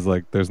 Green is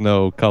like, there's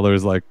no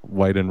colors like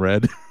white and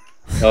red.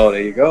 Oh,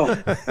 there you go.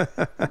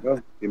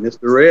 You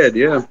missed the red,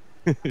 yeah.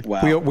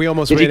 Wow. We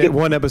almost Did he made get- it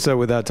one episode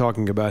without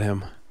talking about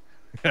him.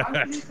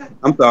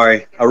 I'm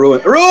sorry, I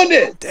ruined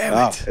it.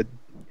 Damn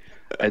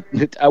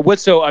it.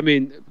 I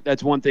mean,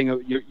 that's one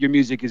thing. Your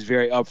music is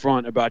very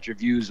upfront about your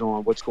views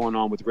on what's going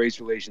on with race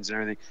relations and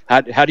everything.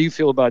 How do you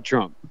feel about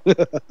Trump?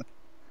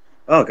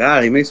 Oh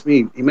god, he makes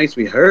me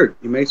hurt.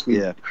 He makes me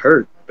Yeah.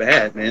 hurt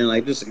bad, man.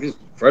 Like, just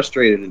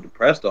frustrated and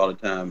depressed all the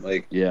time.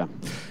 Like, Yeah.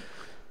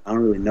 I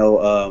don't really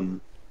know.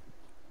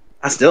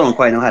 I still don't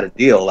quite know how to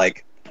deal.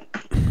 Like,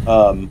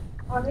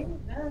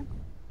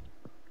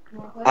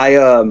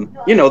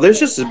 there's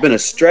just been a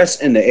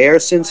stress in the air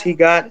since he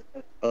got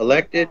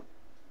elected,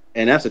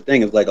 and that's the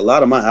thing, is like a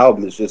lot of my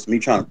album is just me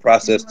trying to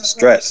process the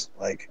stress.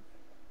 Like,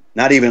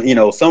 not even,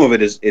 some of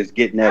it is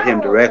getting at him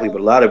directly,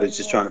 but a lot of it's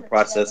just trying to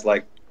process,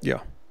 like,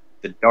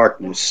 the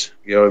darkness.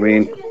 You know what I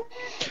mean?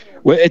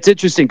 Well, it's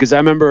interesting because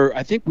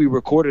I think we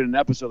recorded an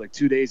episode like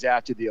 2 days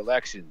after the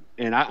election,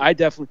 and I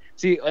definitely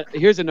see.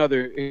 Here's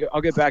another.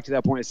 I'll get back to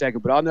that point in a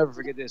second, but I'll never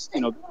forget this.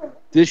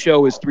 This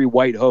show is 3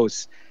 white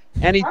hosts.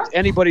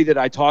 Anybody that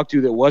I talked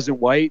to that wasn't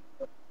white,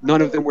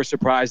 none of them were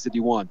surprised that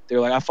he won. They're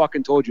like, I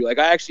fucking told you. Like,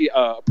 I actually,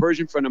 a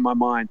Persian friend of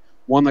mine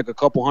won like a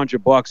couple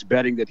 $100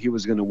 betting that he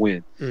was going to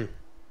win.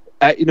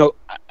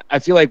 I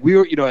feel like we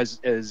were,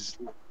 as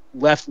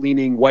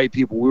left-leaning white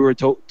people, we were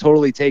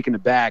totally taken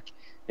aback.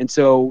 And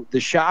so the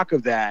shock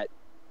of that,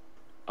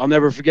 I'll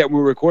never forget when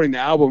we were recording the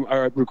album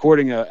or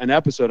recording an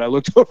episode. I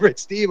looked over at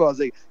Steve. I was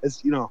like,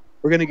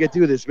 we're going to get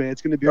through this, man.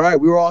 It's going to be all right.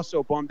 We were all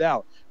so bummed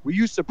out. Were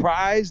you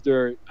surprised,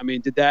 or, I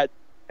mean, did that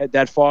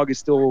fog is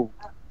still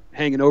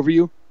hanging over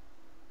you?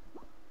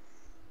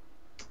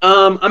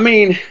 I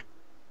mean,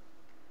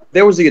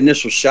 there was the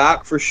initial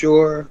shock for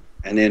sure.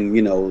 And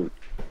then,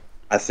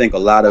 I think a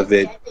lot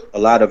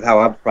of how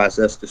I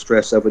process the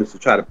stress of it is to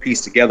try to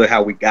piece together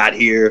how we got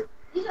here.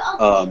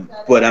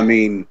 But I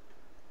mean,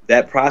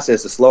 that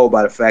process is slowed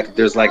by the fact that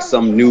there's like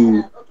some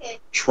new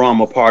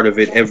trauma part of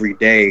it every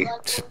day.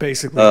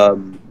 Basically.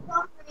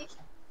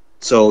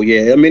 So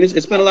yeah, I mean,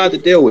 it's been a lot to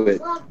deal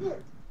with.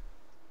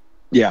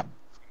 Yeah.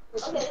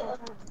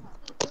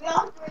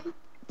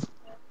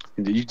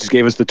 You just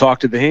gave us the talk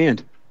to the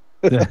hand.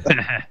 All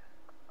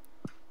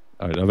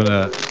right,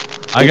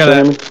 I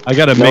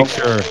gotta make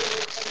sure.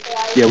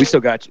 Yeah, we still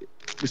got you.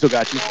 We still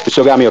got you. You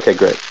still got me? Okay,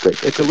 great.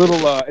 It's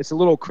a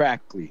little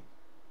crackly.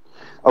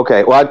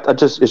 Okay, well,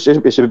 it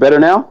should be better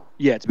now?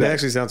 Yeah, it's better. That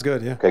actually sounds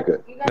good, yeah. Okay,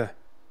 good. Yeah.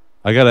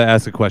 I gotta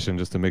ask a question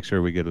just to make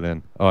sure we get it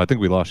in. Oh, I think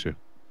we lost you.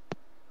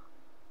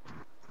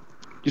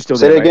 You still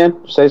Say there, it right?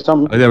 again. Say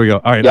something. Oh, there we go.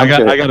 All right, Yeah,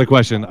 I got a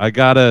question.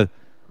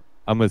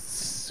 I'm a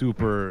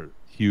super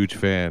huge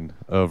fan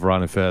of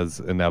Ron and Fez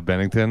and now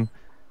Bennington,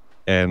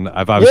 and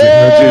I've obviously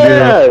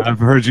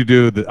heard you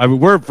do.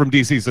 We're from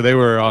DC, so they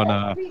were on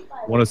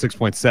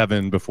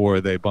 106.7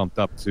 before they bumped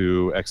up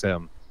to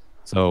XM.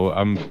 So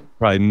I'm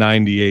probably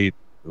 98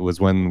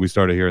 was when we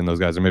started hearing those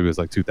guys, or maybe it was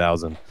like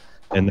 2000.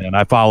 And then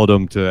I followed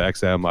them to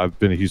XM. I've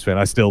been a huge fan.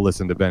 I still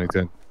listen to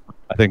Bennington.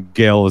 I think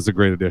Gail is a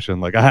great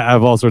addition. Like I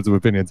have all sorts of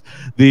opinions.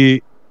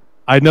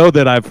 I know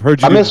that I've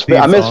heard you. I miss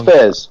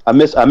Fez. I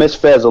miss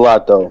Fez a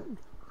lot though.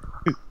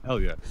 Hell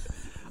yeah.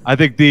 I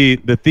think the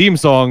theme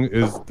song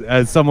is,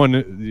 as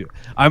someone,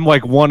 I'm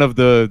like one of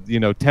the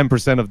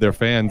 10% of their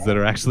fans that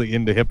are actually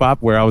into hip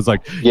hop. Where I was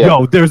like,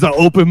 yo, there's an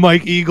Open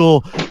Mike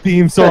Eagle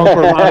theme song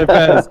for Ron and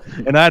Fez,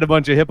 and I had a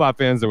bunch of hip hop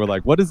fans that were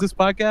like, "What is this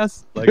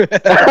podcast?" Like,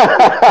 I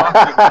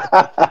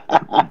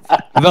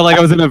felt like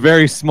I was in a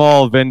very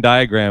small Venn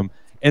diagram.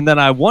 And then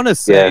I want to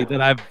say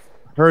that I've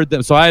heard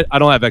them. So I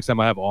don't have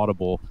XM. I have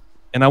Audible,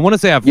 and I want to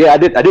say I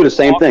do the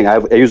same thing. I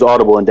use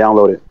Audible and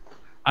download it.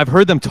 I've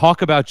heard them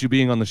talk about you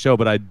being on the show,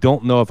 but I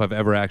don't know if I've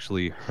ever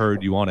actually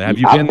heard you on it. Have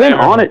you I've been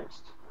on it?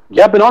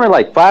 Yeah, I've been on it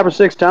like 5 or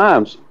 6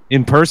 times.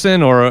 In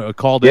person or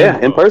called in? Yeah,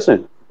 in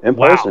person. In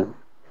person.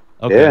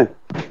 Okay.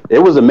 Yeah, it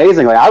was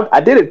amazing. Like I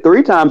did it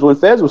 3 times when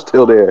Fez was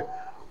still there.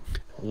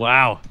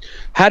 Wow.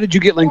 How did you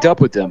get linked up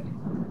with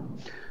them?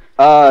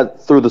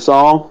 Through the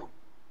song.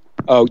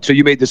 Oh, so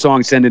you made the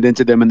song, send it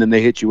into them, and then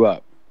they hit you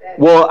up.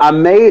 Well, I've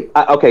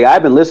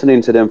been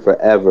listening to them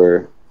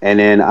forever. And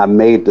then I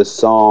made the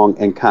song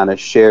and kind of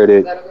shared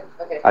it.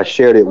 I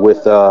shared it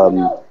with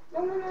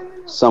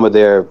some of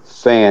their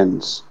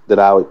fans that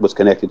I was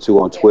connected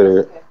to on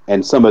Twitter.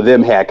 And some of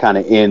them had kind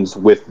of ends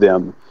with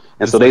them.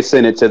 And so they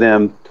sent it to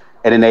them.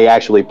 And then they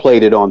actually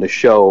played it on the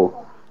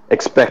show,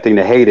 expecting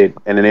to hate it.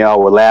 And then they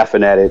all were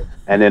laughing at it.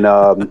 And then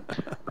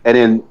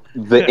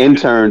the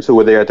interns who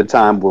were there at the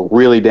time were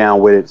really down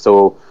with it.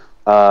 So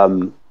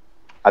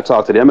I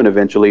talked to them, and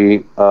eventually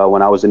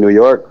when I was in New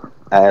York,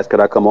 I asked, could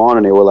I come on?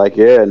 And they were like,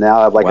 yeah. And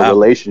now I have like a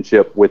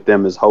relationship with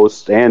them as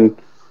hosts and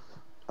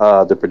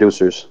the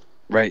producers.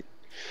 Right.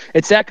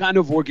 It's that kind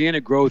of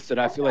organic growth that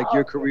I feel like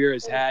your career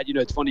has had.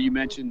 It's funny you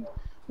mentioned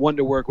wanting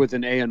to work with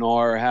an A&R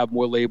or have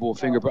more label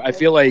fingerprint. I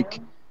feel like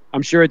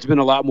I'm sure it's been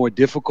a lot more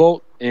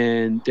difficult,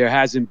 and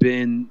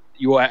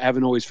you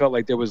haven't always felt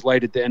like there was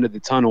light at the end of the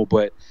tunnel.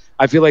 But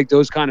I feel like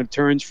those kind of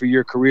turns for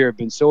your career have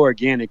been so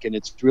organic, and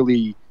it's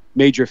really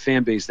made your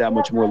fan base that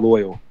much more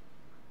loyal.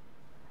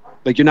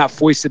 Like you're not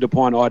foisted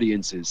upon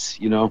audiences,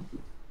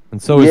 And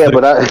so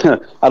but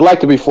I'd like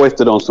to be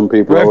foisted on some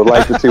people. I would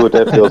like to see what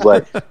that feels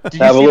like.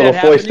 Have a little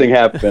foisting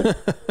happen.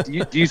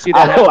 Do you see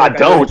that? I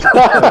don't.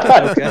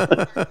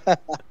 Okay.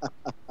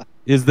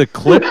 Is the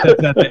clip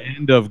that's at the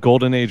end of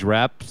Golden Age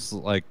Raps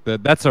like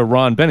that's a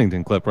Ron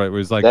Bennington clip, right? Where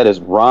he's like, that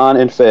is Ron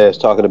and Fez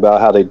talking about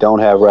how they don't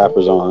have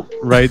rappers on.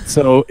 Right.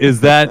 So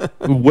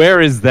where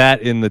is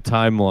that in the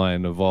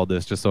timeline of all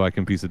this? Just so I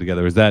can piece it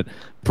together. Is that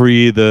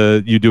pre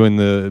you doing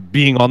the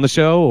being on the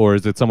show, or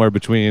is it somewhere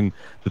between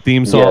the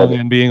theme song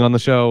and being on the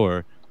show?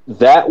 Or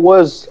I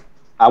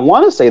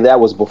want to say that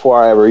was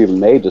before I ever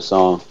even made the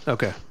song.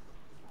 Okay.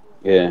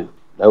 Yeah,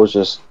 that was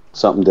just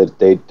something that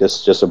they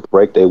just a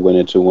break they went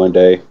into one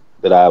day.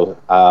 That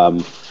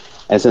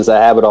and since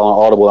I have it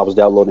on Audible, I was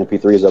downloading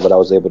MP3s of it. I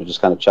was able to just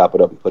kind of chop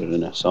it up and put it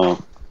in a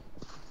song.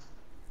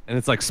 And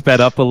it's like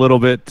sped up a little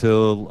bit to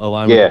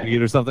align with the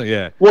beat or something.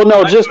 Yeah. Well,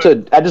 no,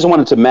 I just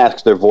wanted to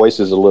mask their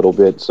voices a little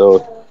bit,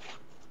 so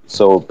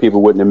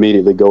people wouldn't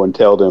immediately go and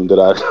tell them that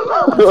I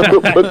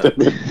put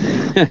them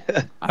in.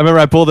 I remember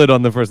I pulled it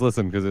on the first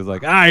listen because it was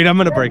like, all right, I'm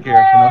gonna break here,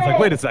 and I was like,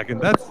 wait a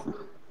second, that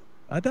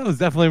was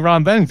definitely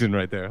Ron Bennington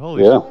right there.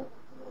 Holy shit.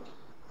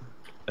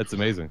 That's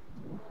amazing.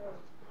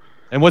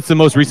 And what's the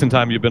most recent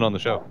time you've been on the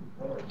show?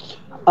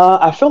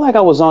 I feel like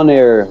I was on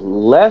there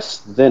less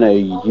than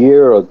a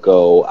year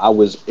ago. I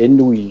was in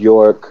New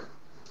York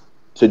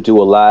to do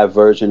a live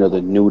version of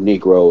the New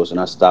Negroes, and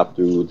I stopped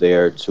through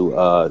there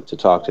to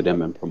talk to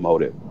them and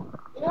promote it.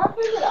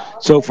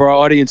 So for our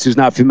audience who's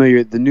not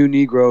familiar, the New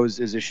Negroes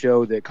is a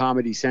show that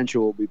Comedy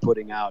Central will be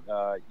putting out.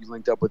 You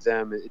linked up with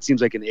them. It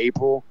seems like in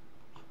April.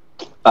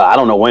 I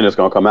don't know when it's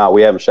going to come out.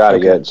 We haven't shot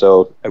it yet,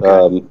 so I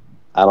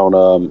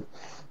don't.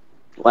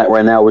 Like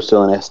right now, we're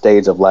still in that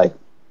stage of like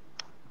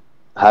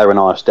hiring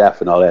all our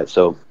staff and all that.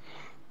 So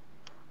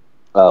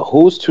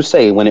who's to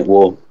say when it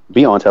will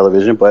be on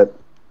television? But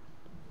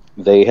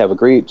they have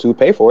agreed to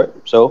pay for it,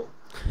 so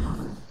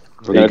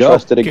we're going to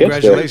trust it against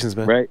them. Congratulations,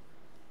 man! Right?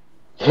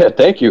 Yeah,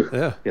 thank you.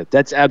 Yeah,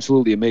 that's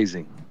absolutely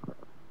amazing.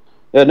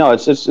 Yeah, no,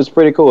 it's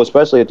pretty cool,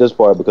 especially at this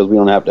part because we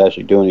don't have to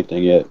actually do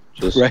anything yet.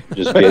 Just get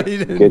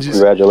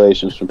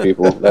congratulations from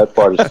people. That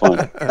part is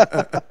fun.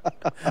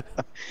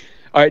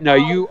 All right, now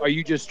are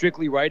you just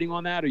strictly writing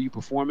on that? Are you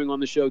performing on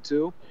the show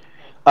too?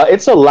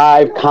 It's a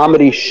live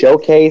comedy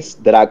showcase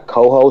that I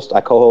co-host. I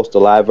co-host the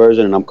live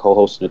version, and I'm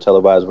co-hosting the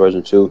televised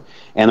version too.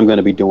 And I'm going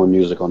to be doing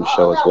music on the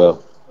show as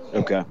well.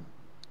 Okay.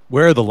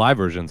 Where are the live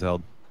versions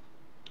held?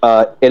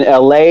 In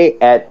LA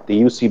at the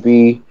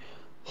UCB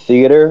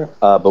Theater,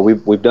 but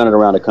we've done it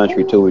around the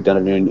country too. We've done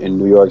it in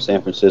New York,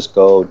 San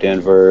Francisco,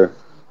 Denver,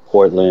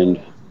 Portland.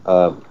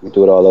 We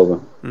do it all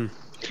over.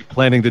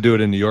 Planning to do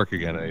it in New York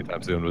again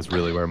anytime soon was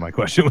really where my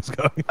question was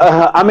going.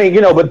 I mean,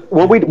 but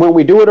when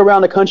we do it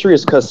around the country,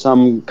 it's because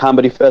some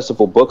comedy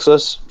festival books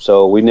us,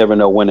 so we never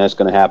know when that's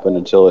going to happen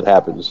until it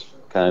happens,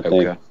 kind of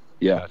thing. Okay.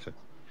 Yeah. Gotcha.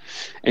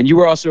 And you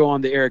were also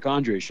on the Eric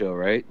Andre show,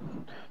 right?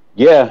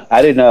 Yeah,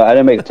 I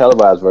didn't make a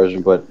televised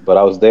version, but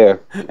I was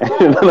there,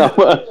 and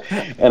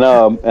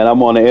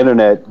I'm on the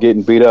internet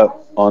getting beat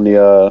up on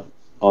the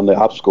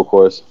obstacle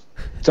course.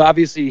 So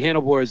obviously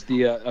Hannibal is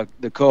the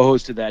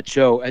co-host of that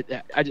show.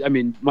 I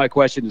mean, my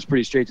question is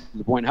pretty straight to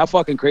the point. How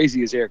fucking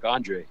crazy is Eric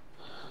Andre?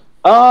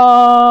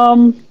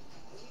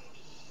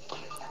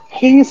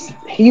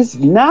 He's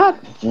not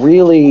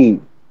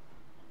really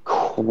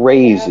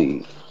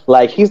crazy.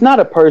 Like, he's not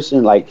a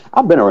person, like,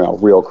 I've been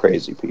around real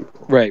crazy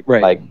people. Right.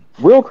 Like,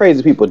 real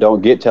crazy people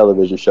don't get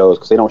television shows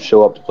because they don't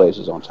show up to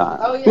places on time.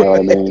 Oh, yeah. You know what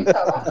I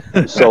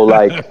mean? So,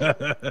 like...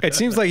 It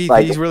seems like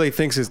he really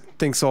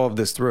thinks all of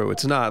this through.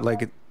 It's not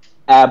like...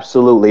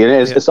 Absolutely. And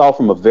it's all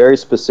from a very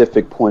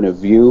specific point of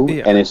view,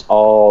 and it's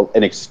all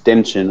an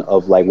extension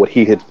of, like, what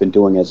he had been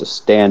doing as a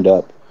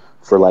stand-up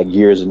for, like,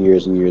 years and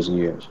years and years and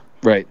years.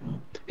 Right.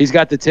 He's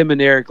got the Tim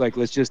and Eric, like,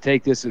 let's just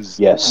take this as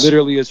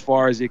literally as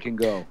far as it can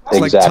go.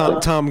 It's exactly.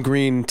 Like Tom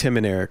Green, Tim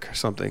and Eric or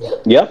something.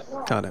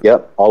 Yep. Kind of.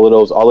 Yep. All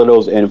of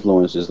those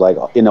influences, like,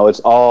 it's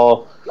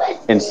all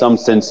in some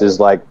senses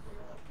like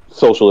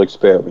social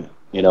experiment,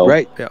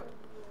 Right. Yeah.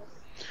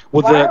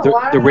 Well,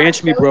 the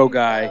Ranch Me Bro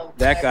guy,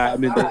 that guy, I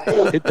mean,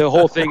 the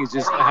whole thing is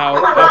just how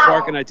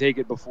far can I take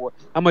it before?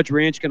 How much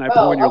ranch can I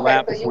pour in your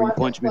lap before you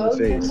punch me in the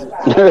face?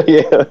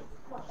 Yeah.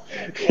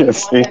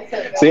 See,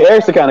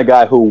 Eric's the kind of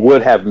guy who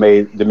would have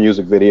made the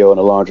music video in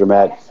a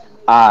laundromat.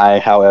 I,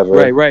 however,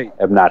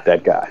 am not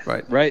that guy.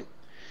 Right.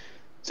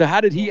 So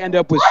how did he end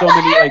up with so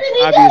many, like,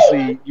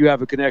 obviously you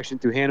have a connection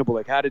to Hannibal.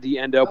 Like, how did he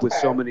end up with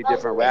so many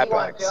different rap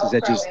acts? Is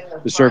that just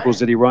the circles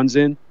that he runs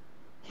in?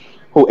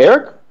 Who,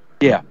 Eric?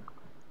 Yeah.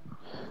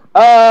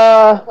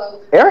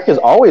 Eric has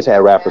always had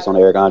rappers on the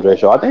Eric Andre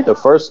show. I think the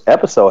first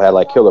episode had,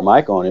 like, Killer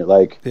Mike on it.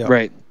 Like,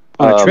 Right.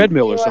 On a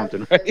treadmill or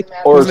something, right?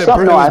 Or was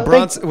something.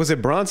 Was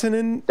it Bronson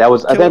in?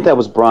 I think that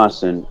was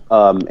Bronson.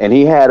 And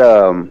he had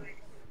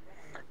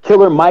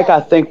Killer Mike, I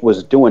think,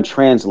 was doing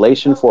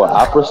translation for an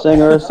opera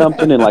singer or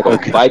something in, like, a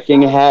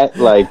Viking hat.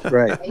 Like,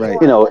 right.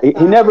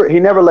 He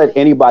never let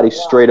anybody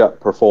straight up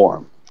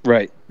perform.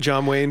 Right.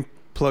 John Wayne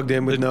plugged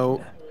in with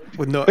not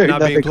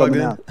being plugged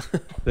in.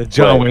 The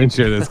John Wayne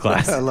shit is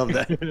class. I love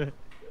that.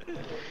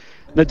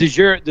 Now,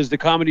 does the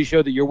comedy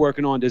show that you're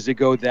working on, does it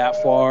go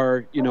that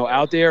far,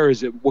 out there, or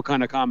what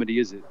kind of comedy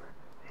is it?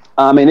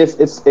 I mean, it's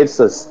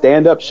a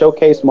stand-up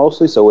showcase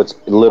mostly, so it's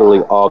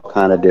literally all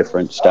kind of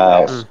different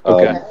styles.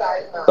 Okay.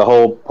 The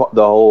whole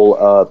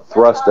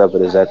thrust of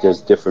it is that there's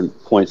different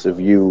points of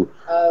view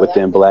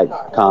within black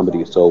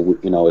comedy, so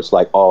it's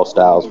like all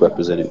styles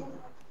represented.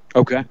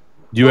 Okay.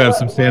 Do you have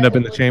some stand-up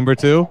in the chamber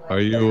too?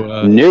 Are you?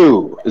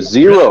 No,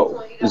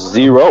 zero.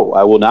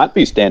 I will not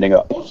be standing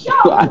up.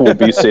 I will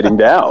be sitting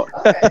down.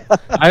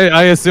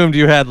 I assumed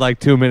you had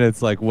like 2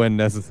 minutes, like when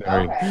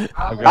necessary.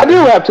 I do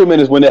have 2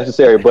 minutes when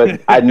necessary,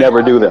 but I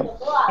never do them.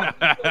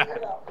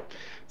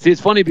 See, it's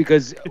funny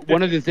because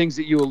one of the things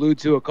that you allude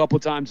to a couple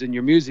times in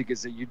your music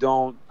is that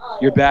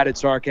you're bad at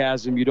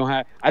sarcasm.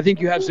 I think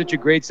you have such a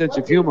great sense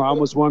of humor. I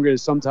almost wonder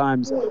if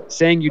sometimes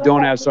saying you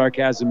don't have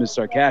sarcasm is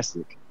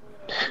sarcastic.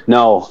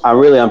 No,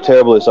 I'm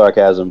terrible at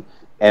sarcasm,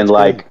 and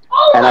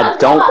I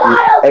don't.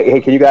 Hey,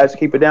 can you guys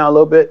keep it down a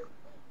little bit?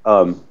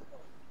 Was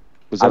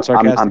that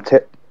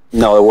sarcastic?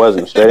 No, it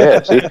wasn't. Straight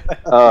ahead. See,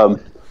 I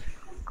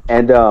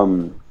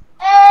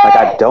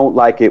don't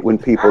like it when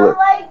people are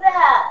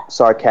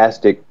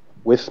sarcastic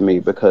with me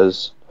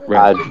because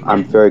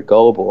I'm very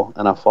gullible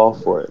and I fall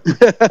for it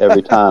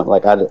every time.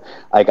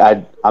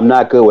 I'm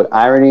not good with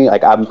irony.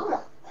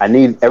 I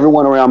need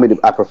everyone around me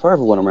I prefer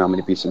everyone around me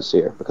to be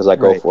sincere because I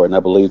go for it and I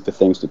believe the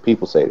things that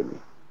people say to me.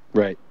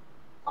 Right.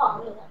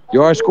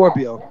 You are a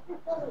Scorpio.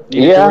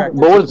 Yeah,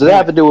 but what does that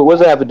have to do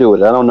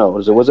with it? I don't know.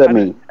 What does that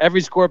mean? Every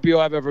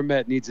Scorpio I've ever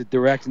met needs it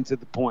direct and to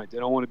the point. They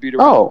don't want to beat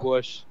around the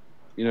bush.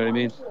 You know what I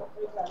mean?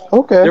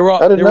 Okay. They're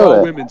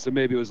all women, so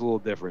maybe it was a little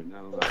different. I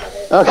don't know.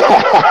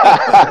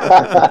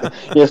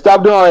 Okay. Yeah,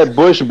 stop doing all that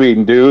bush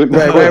beating, dude.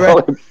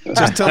 Right.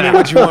 Just tell me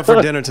what you want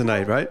for dinner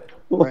tonight, right?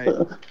 Right.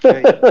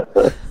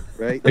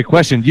 Hey,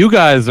 question. You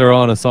guys are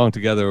on a song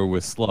together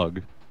with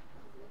Slug.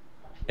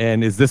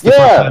 And is this the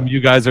first time you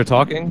guys are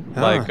talking?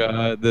 Like,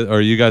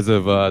 or you guys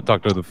have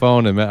talked over the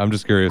phone? And I'm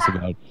just curious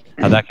about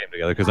how that came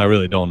together because I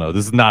really don't know.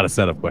 This is not a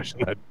setup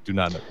question. I do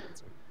not know.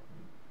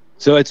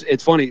 So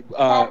it's funny.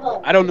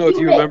 I don't know if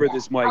you remember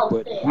this, Mike,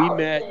 but we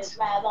met.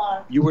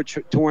 You were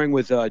touring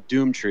with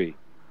Doomtree,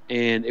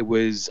 and it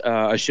was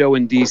a show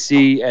in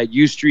D.C. at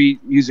U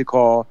Street Music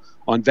Hall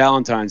on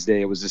Valentine's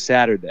Day. It was a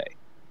Saturday,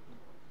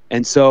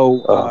 and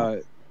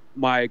so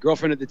my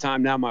girlfriend at the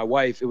time, now my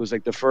wife, it was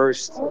like the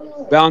first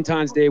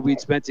Valentine's Day we'd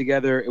spent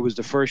together. It was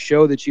the first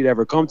show that she'd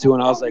ever come to,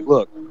 and I was like,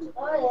 "Look,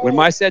 when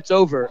my set's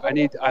over,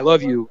 I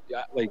love you.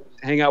 Like,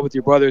 hang out with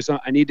your brother or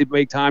something. I need to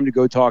make time to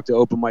go talk to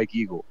Open Mike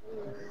Eagle."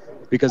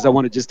 Because I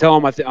want to just tell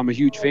him I'm a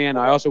huge fan.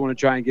 I also want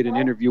to try and get an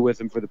interview with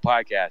him for the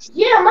podcast.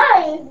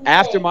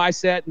 After my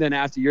set and then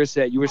after your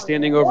set, you were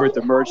standing over at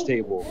the merch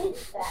table,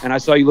 and I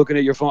saw you looking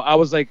at your phone. I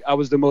was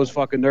the most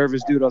fucking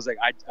nervous dude. I was like,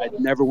 I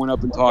never went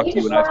up and talked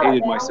to you, and I've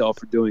hated myself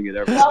for doing it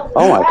ever since.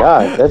 Oh my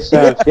god, that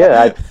sounds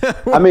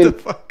I mean,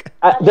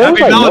 there was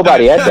like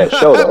nobody at that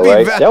show though,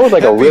 right? That was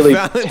like a really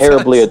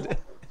terribly.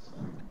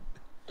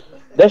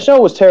 That show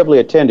was terribly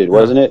attended,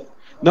 wasn't it?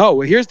 No.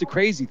 Well, here's the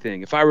crazy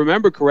thing. If I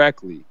remember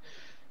correctly.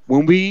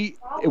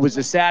 It was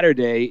a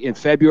Saturday in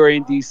February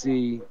in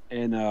DC,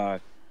 and I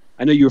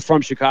know you're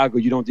from Chicago.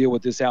 You don't deal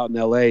with this out in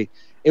LA.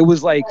 It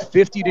was like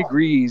 50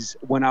 degrees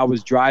when I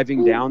was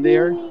driving down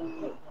there.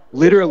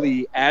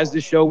 Literally, as the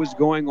show was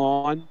going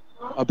on,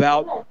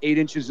 about 8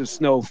 inches of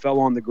snow fell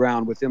on the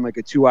ground within like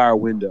a 2-hour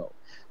window.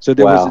 So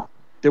there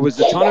was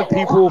a ton of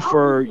people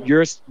for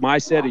my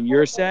set and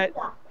your set,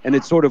 and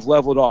it sort of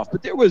leveled off.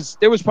 But there was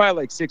probably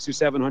like 600 or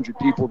 700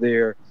 people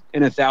there.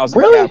 In a 1,000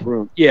 cap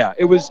room. Yeah,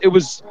 it was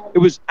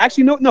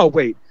actually no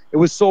wait. It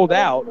was sold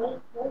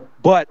out,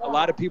 but a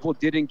lot of people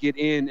didn't get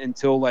in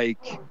until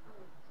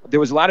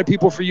there was a lot of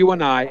people for you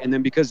and I, and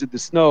then because of the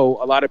snow,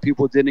 a lot of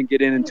people didn't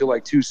get in until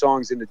like 2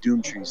 songs in the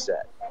Doomtree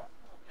set.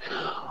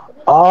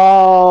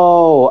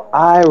 Oh,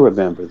 I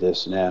remember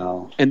this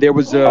now. And there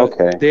was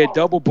they had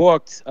double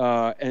booked,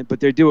 but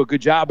they do a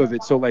good job of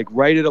it. So like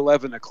right at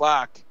 11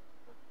 o'clock,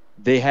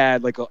 they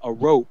had like a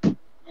rope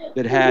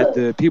that had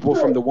the people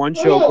from the one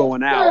show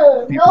going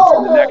out, people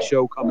from the next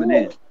show coming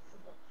in.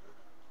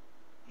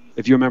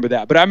 If you remember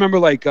that. But I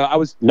remember I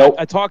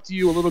talked to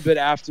you a little bit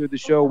after the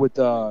show with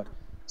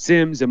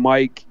Sims and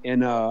Mike,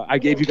 and I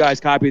gave you guys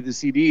a copy of the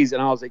CDs,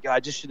 and I was like,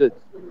 I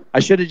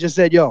should have just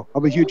said, yo,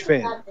 I'm a huge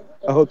fan.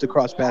 I hope to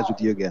cross paths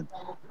with you again.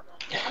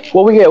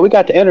 Well, we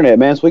got the internet,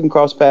 man, so we can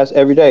cross paths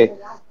every day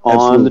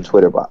on the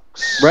Twitter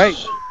box. Right.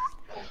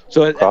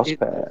 So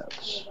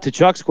paths. To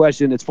Chuck's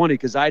question, it's funny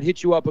because I'd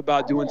hit you up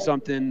about doing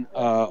something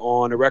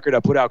on a record I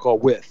put out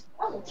called With.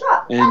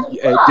 And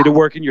did it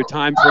work in your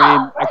time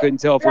frame? I couldn't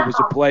tell if it was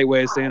a polite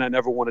way of saying I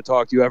never want to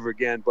talk to you ever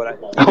again. But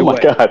oh my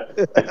god!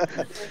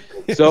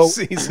 So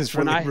he's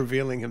really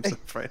revealing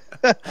himself right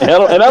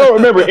now. And I don't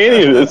remember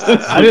any of this.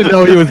 I didn't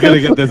know he was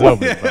going to get this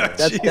open.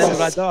 That's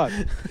what I thought.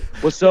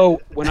 Well,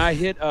 so when I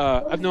hit,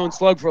 I've known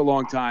Slug for a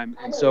long time,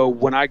 and so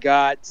when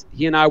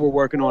he and I were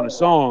working on a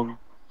song.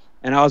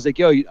 And I was like,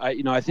 yo,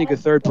 I think a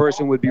third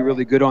person would be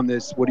really good on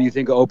this. What do you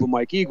think of Open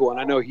Mike Eagle? And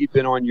I know he'd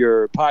been on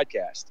your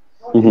podcast.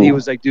 Mm-hmm. And he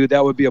was like, dude,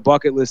 that would be a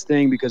bucket list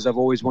thing because I've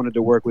always wanted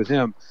to work with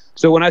him.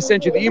 So when I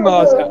sent you the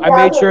emails, I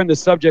made sure in the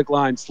subject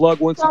line,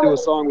 Slug wants to do a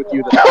song with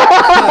you.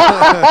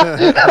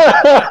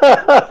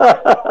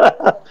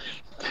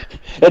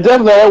 It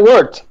definitely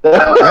worked.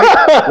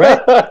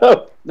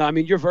 Right? No, I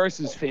mean, your verse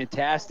is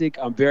fantastic.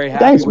 I'm very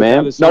happy. Thanks,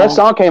 man. No, that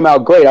song came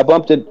out great. I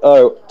bumped it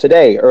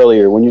today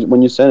earlier when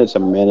you sent it to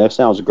me, man. That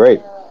sounds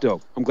great.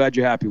 Dope. I'm glad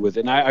you're happy with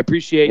it. And I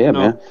appreciate,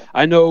 man.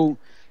 I know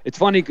it's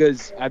funny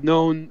because I've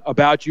known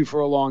about you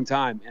for a long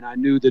time, and I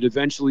knew that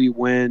eventually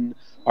when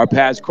our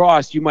paths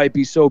crossed, you might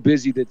be so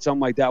busy that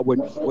something like that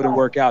wouldn't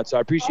work out. So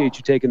I appreciate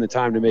you taking the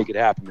time to make it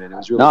happen, man. It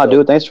was really dope.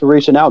 Dude, thanks for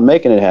reaching out and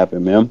making it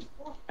happen, man.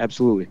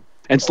 Absolutely.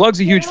 And Slug's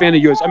a huge fan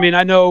of yours. I mean,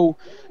 I know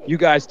you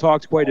guys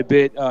talked quite a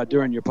bit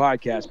during your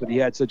podcast, but he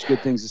had such good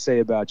things to say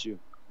about you.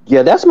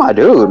 Yeah, that's my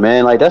dude,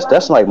 man. Like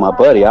that's like my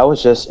buddy. I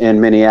was just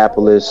in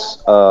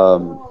Minneapolis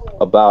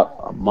about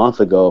a month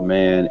ago,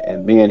 man,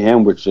 and me and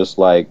him were just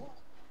like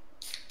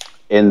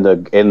in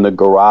the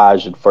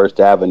garage at First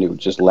Avenue,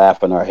 just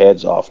laughing our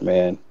heads off,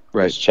 man.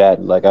 Right, just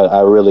chatting. Like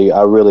I really,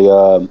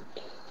 that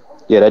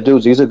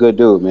he's a good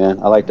dude, man.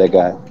 I like that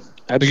guy.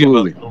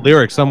 Absolutely. A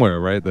lyric somewhere,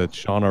 right? That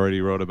Sean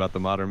already wrote about the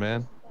modern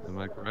man. Am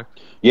I correct?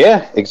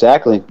 Yeah,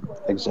 exactly.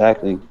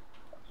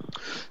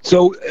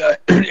 So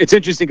it's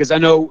interesting because I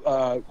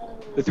know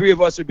the three of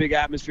us are big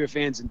Atmosphere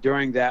fans, and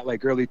during that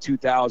like early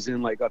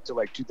 2000, like up to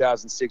like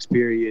 2006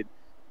 period,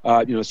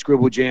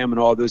 Scribble Jam and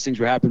all those things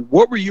were happening.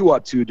 What were you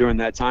up to during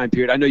that time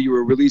period? I know you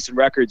were releasing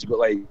records, but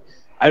like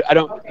I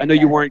know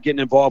you weren't getting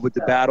involved with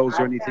the battles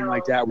or anything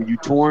like that. Were you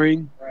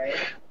touring?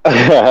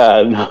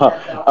 No,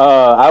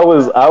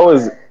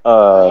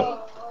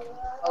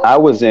 I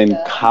was in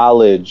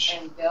college,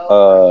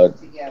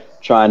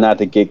 trying not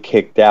to get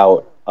kicked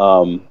out,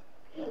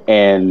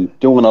 and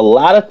doing a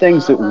lot of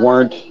things that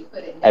weren't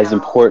as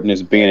important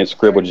as being at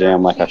Scribble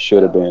Jam like I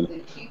should have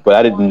been. but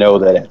I didn't know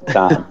that at the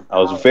time. I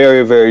was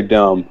very, very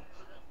dumb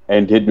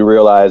and didn't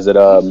realize that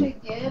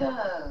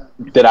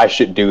that I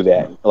should do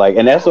that. Like,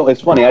 and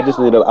it's funny. I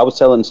was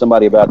telling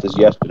somebody about this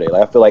yesterday.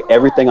 Like, I feel like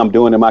everything I'm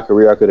doing in my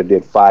career, I could have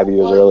did 5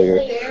 years earlier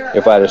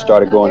if I had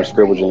started going to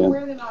Scribble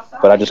Jam.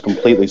 But I just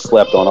completely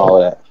slept on all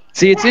of that.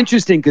 See, it's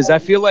interesting because I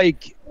feel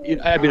like,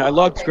 I mean, I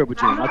loved Scribble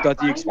Jam. I thought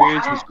the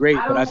experience was great,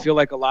 but I feel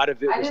like a lot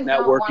of it was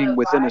networking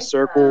within a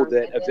circle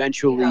that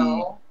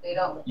eventually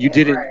you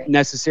didn't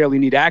necessarily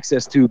need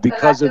access to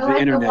because of the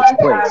internet's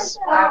place.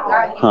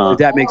 If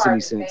that makes any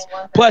sense.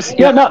 Plus,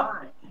 yeah, no.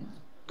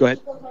 Go ahead.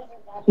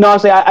 No, I'm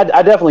saying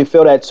I definitely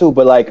feel that too,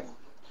 but like,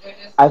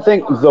 I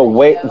think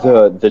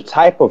the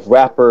type of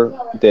rapper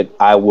that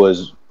I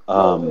was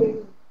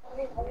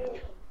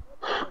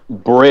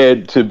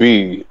bred to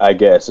be, I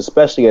guess,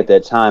 especially at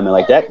that time, and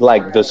like that,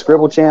 like the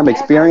Scribble Jam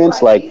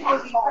experience, like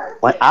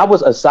I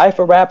was a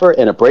cypher rapper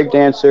and a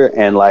breakdancer,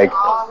 and like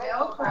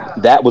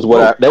that was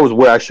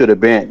where I should have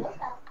been.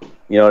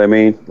 You know what I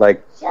mean?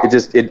 Like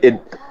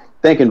it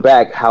thinking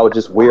back, how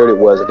just weird it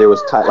was that there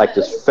was like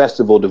this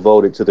festival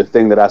devoted to the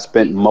thing that I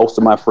spent most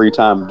of my free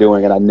time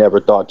doing, and I never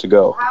thought to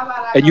go.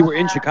 And you were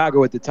in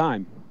Chicago at the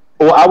time?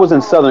 Well, I was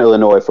in Southern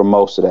Illinois for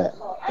most of that.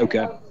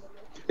 Okay.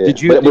 Yeah.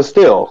 But it was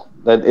still,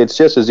 it's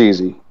just as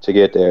easy to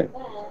get there.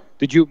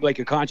 Did you make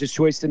a conscious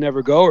choice to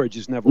never go, or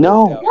just never?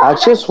 No, I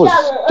just was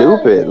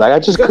stupid. Like, I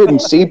just couldn't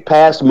see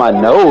past my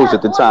nose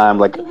at the time.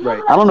 Like,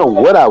 right. I don't know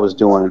what I was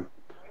doing.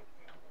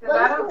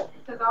 Right.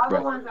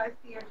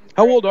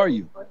 How old are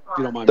you? If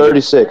you don't mind.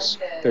 36.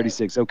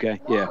 36.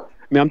 Okay. Yeah. I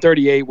mean, I'm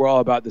 38. We're all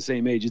about the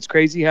same age. It's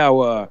crazy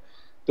how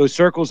those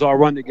circles all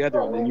run together,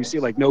 and then you see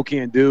like No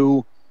Can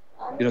Do,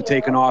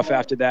 taking off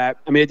after that.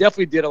 I mean, it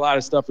definitely did a lot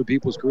of stuff for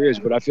people's careers,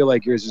 but I feel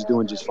like yours is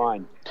doing just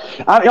fine.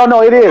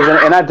 No, it is,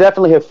 and I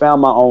definitely have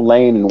found my own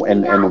lane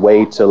and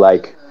way to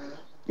like,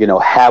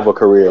 have a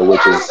career,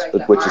 which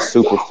is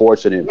super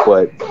fortunate.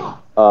 But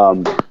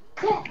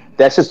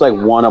that's just like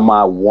one of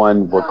my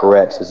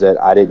regrets is that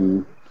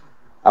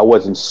I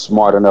wasn't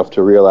smart enough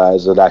to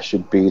realize that I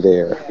should be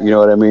there. You know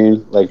what I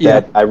mean? Like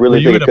that. I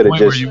really think it could have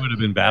just. Where you would have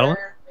been battling?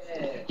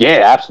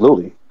 Yeah,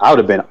 absolutely. I would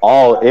have been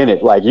all in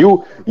it. Like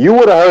you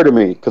would have heard of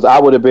me because I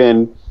would have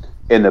been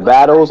in the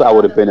battles. I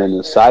would have been in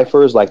the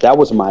ciphers. Like that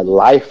was my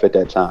life at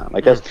that time.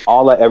 Like that's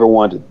all I ever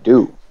wanted to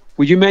do.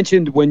 Well, you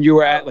mentioned when you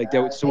were at like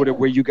that was sort of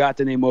where you got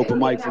the name Open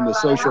Mic from the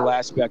social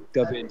aspect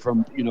of it, and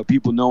from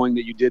people knowing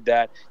that you did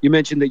that. You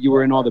mentioned that you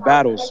were in all the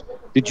battles.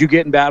 Did you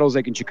get in battles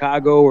like in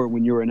Chicago or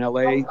when you were in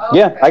LA?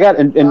 Yeah, I got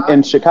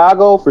in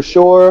Chicago for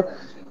sure.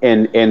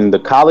 In the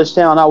college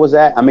town I was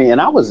at, and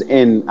I was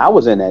in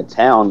that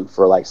town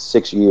for like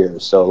 6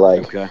 years. So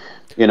like, okay.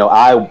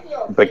 I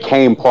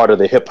became part of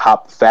the hip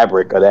hop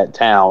fabric of that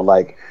town.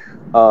 Like,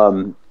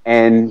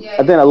 and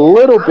then a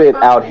little bit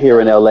out here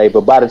in LA.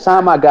 But by the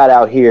time I got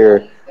out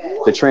here,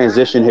 the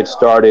transition had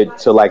started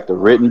to like the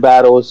written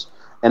battles,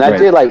 and I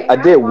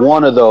did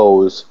one of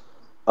those,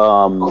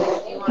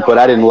 but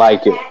I didn't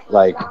like it.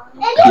 Like,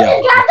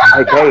 yeah,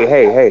 like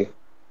hey.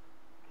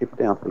 Keep it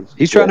down, please.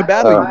 He's trying to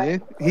battle you,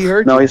 man. He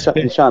heard you. No, he's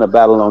trying to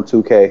battle on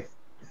 2K.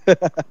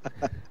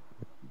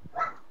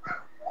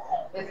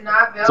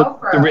 So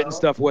the written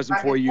stuff wasn't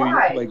for you.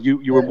 Like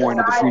you were more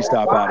into the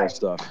freestyle battle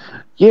stuff.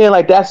 Yeah,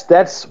 like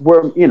that's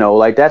where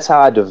like that's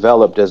how I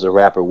developed as a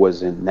rapper,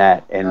 was in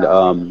that.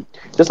 And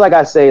just like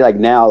I say, like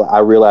now I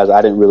realize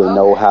I didn't really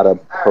know how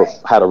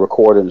to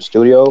record in the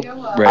studio.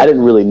 Right. I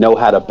didn't really know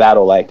how to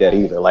battle like that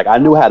either. Like I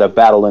knew how to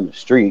battle in the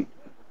street.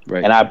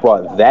 Right. And I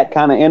brought that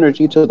kind of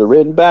energy to the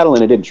written battle,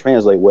 and it didn't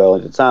translate well.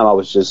 At the time, I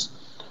was just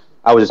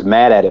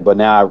mad at it. But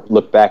now I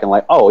look back and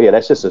like, oh yeah,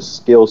 that's just a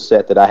skill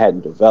set that I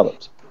hadn't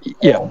developed.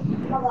 Yeah.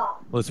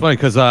 Well, it's funny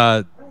because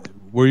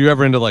were you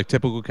ever into like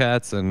Typical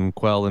Cats and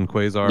Quell and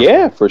Quasar?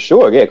 Yeah, for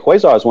sure. Yeah,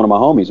 Quasar is one of my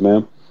homies,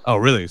 man. Oh,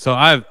 really? So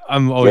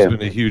I'm always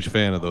been a huge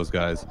fan of those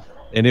guys.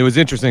 And it was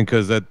interesting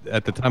because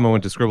at the time I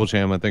went to Scribble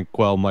Jam, I think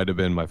Quell might have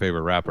been my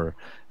favorite rapper.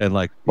 And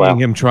like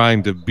seeing him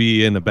trying to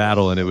be in a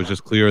battle, and it was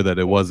just clear that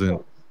it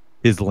wasn't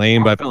his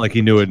lane, but I felt like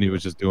he knew it and he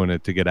was just doing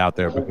it to get out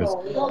there because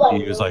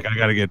he was like, I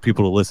got to get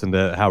people to listen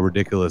to how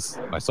ridiculous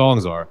my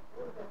songs are.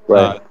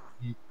 Right.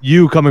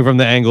 You coming from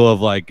the angle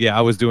of like, yeah,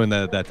 I was doing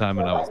that at that time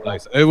and I was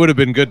nice. It would have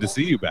been good to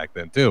see you back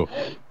then too.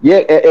 Yeah,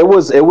 it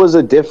was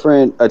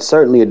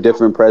certainly a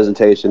different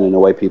presentation in the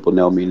way people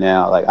know me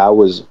now. Like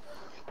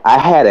I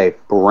had a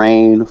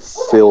brain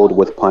filled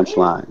with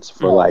punchlines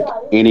for like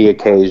any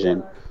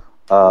occasion.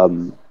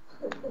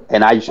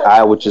 And I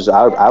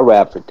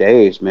rap for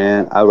days,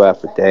 man. I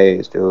rap for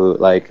days, dude.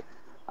 Like,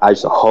 I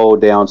used to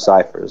hold down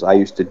ciphers. I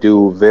used to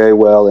do very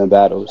well in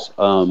battles.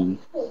 And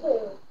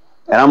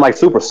I'm like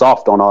super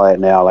soft on all that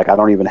now. Like, I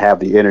don't even have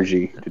the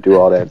energy to do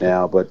all that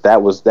now. But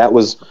that was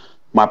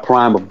my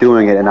prime of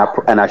doing it, and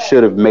I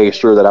should have made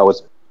sure that I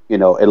was,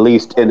 at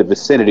least in the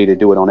vicinity to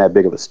do it on that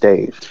big of a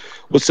stage.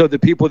 Well, so the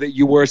people that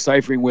you were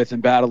ciphering with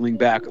and battling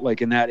back,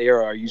 like in that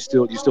era, you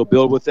still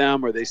build with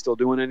them? Are they still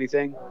doing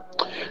anything?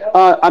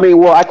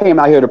 I came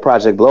out here to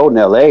Project Blow in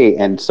LA,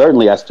 and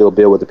certainly I still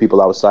build with the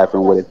people I was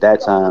ciphering with at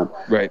that time.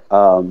 Right.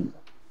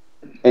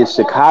 in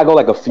Chicago,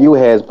 like a few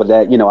heads, but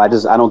that,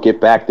 I don't get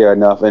back there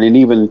enough. And then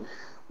even,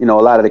 a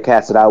lot of the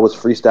cats that I was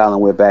freestyling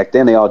with back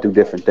then, they all do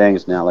different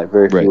things now. Like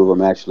very few of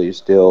them actually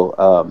still.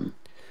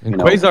 And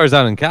Quasar's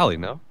out in Cali,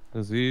 no?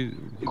 Is he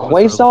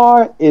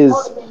Quasar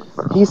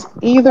he's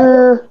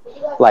either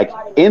like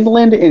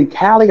inland in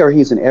Cali or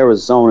he's in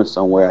Arizona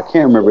somewhere. I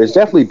can't remember. It's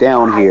definitely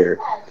down here,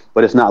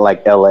 but it's not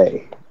like LA.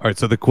 All right,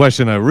 so the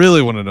question I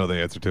really want to know the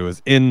answer to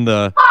is, in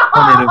the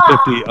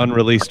 150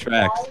 unreleased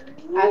tracks,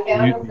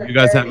 you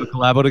guys have a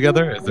collabo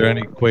together? Is there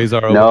any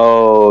Quasar?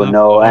 No.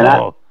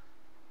 And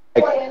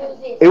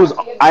there's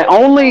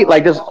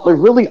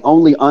really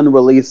only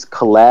unreleased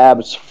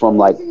collabs from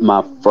like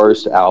my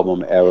first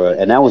album era,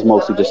 and that was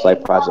mostly just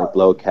like Project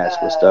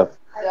Blowcast with stuff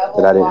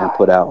that I didn't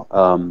put out.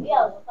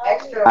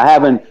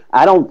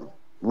 I don't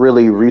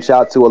really reach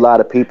out to a lot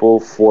of people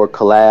for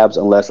collabs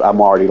unless I'm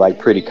already like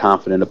pretty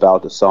confident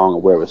about the song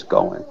and where it's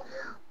going.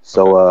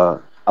 So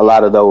a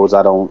lot of those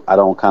I don't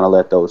kind of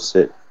let those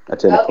sit. I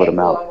tend to put them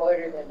out.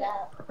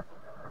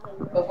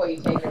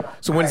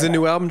 So when's the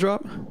new album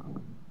drop?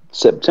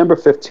 September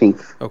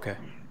 15th. Okay.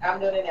 I'm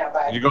doing it now.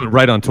 Bye. You're going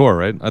right on tour,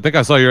 right? I think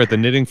I saw you at the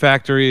Knitting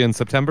Factory in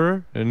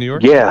September in New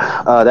York.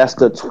 Yeah, that's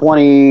the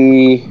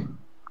 20.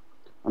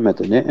 I'm at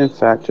the Knitting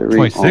Factory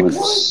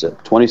 26? on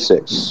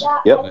 26.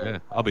 Yep. Yeah,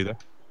 I'll be there.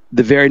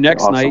 The very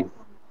next Awesome. night,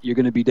 you're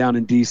going to be down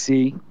in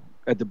D.C.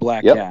 at the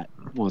Black Yep. Cat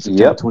on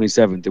September Yep.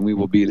 27th, and we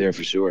will be there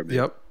for sure, man.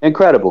 Yep.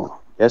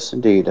 Incredible. Yes,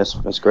 indeed.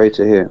 That's great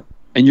to hear.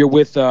 And you're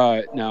with,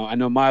 now, I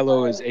know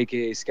Milo is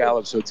a.k.a.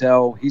 Scallops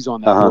Hotel. He's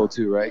on that bill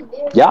too, right?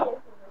 Yeah.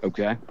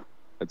 Okay.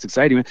 That's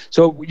exciting, man.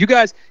 So you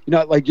guys,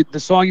 like the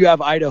song you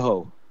have,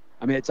 Idaho.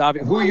 I mean, it's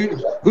obvious.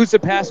 Who's the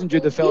passenger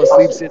that fell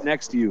asleep sitting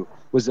next to you?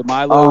 Was it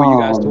Milo? Were you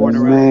guys touring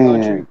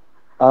around the country?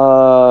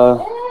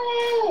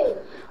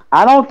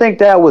 I don't think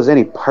that was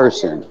any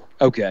person.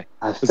 Okay.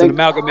 I It's an think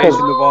amalgamation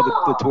of all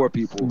the tour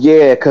people.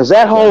 Yeah, because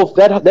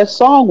that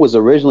song was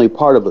originally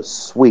part of a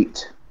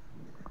suite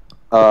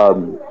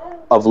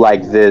of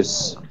like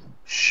this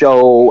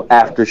show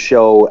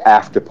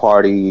after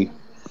party.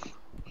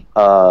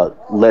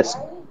 Let's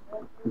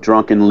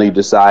drunkenly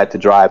decide to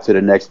drive to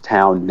the next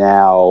town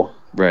now.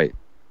 Right.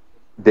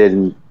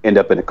 Didn't end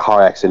up in a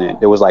car accident.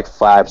 There was like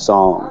 5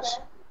 songs,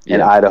 and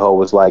Yeah. Idaho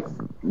was like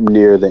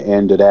near the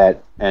end of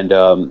that, and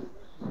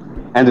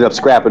ended up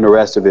scrapping the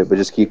rest of it, but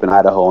just keeping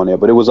Idaho on there.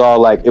 But it was all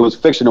like, it was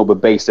fictional,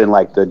 but based in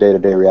like the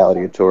day-to-day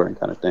reality of touring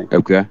kind of thing.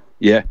 Okay.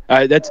 Yeah.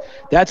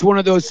 That's one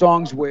of those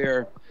songs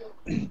where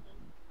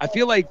I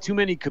feel like too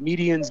many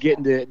comedians get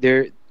into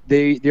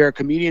there are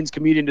comedian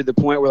to the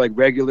point where like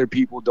regular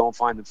people don't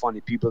find them funny,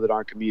 people that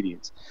aren't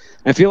comedians.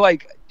 I feel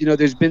like,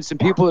 there's been some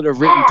people that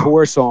have written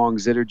tour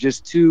songs that are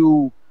just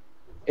too,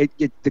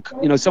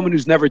 someone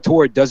who's never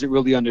toured doesn't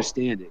really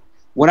understand it.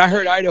 When I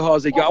heard Idaho, I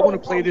was like, I want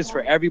to play this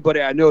for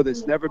everybody I know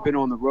that's never been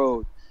on the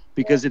road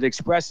because it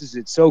expresses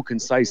it so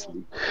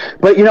concisely.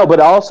 But, but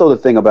also the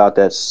thing about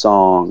that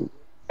song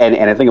and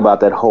the thing about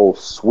that whole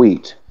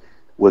suite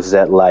was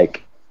that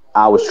like,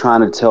 I was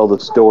trying to tell the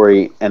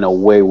story in a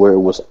way where it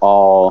was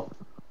all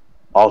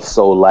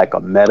also like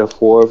a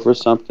metaphor for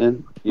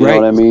something. You know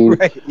what I mean?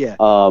 Right. Yeah.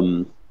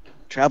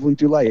 Traveling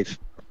through life.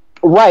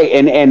 Right.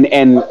 And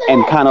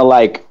kind of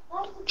like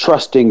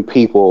trusting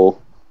people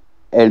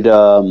and,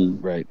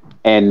 right.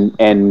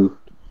 And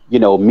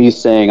me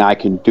saying I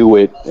can do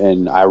it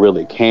and I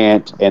really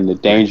can't, and the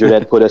danger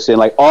that put us in,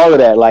 like all of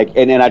that, like,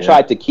 and I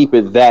tried to keep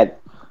it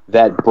that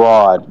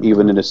broad,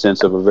 even in the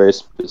sense of a very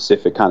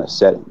specific kind of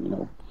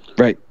setting,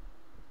 Right.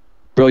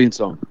 Brilliant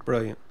song.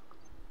 Brilliant.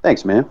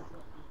 Thanks, man.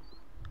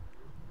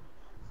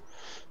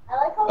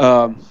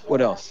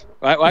 What else?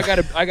 I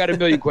got a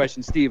million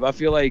questions, Steve. I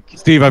feel like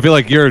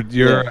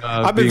you're.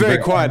 I've been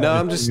very quiet. No,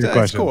 I'm just. Your It's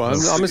question. cool.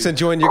 I'm just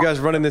enjoying you guys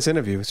running this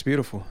interview. It's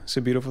beautiful. It's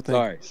a beautiful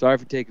thing. sorry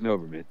for taking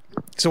over, man.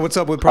 So what's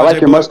up with I Project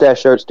like your Blow?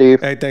 mustache shirt, Steve.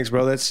 Hey, thanks,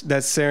 bro. That's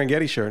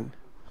Serengeti shirt.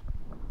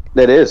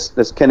 That is.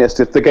 That's Kenny. It's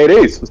the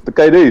KDs. It's the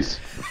KDs.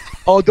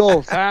 Old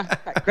Dolph, huh?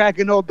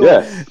 Cracking old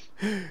Dolph.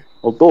 Yeah.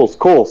 Oh, those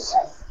course.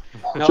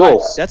 No,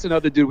 Jules. that's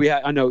another dude we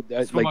had. I know, For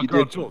like my you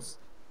girl, did. Jules.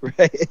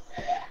 Right.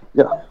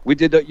 Yeah. You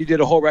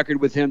did a whole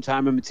record with him,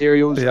 Time and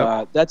Materials.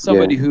 Yep. That's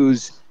somebody Yeah.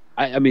 who's,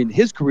 I mean,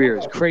 his career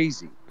is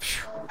crazy.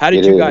 How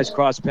did It you is. guys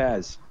cross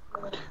paths?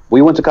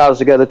 We went to college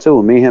together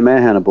too. Me, him,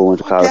 and Hannibal went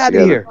to college Get out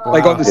together. of here!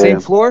 Like on the Yeah. same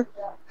floor?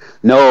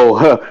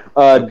 No,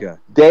 Okay.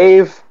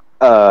 Dave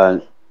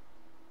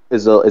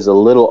is a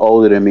little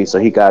older than me, so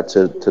he got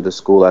to the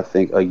school I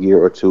think a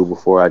year or two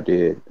before I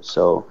did.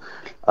 So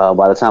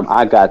by the time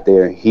I got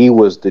there, he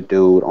was the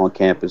dude on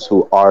campus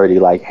who already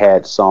like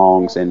had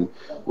songs, and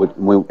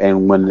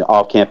when the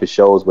off-campus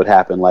shows would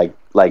happen, like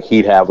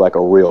he'd have like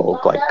a real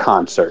like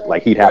concert,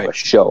 like he'd have a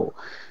show.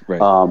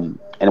 Right.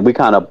 And we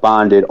kind of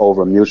bonded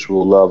over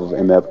mutual love of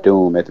MF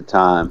Doom at the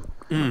time,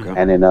 Okay.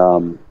 and then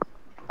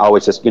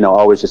always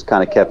just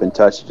kind of kept in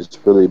touch. Just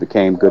really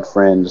became good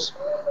friends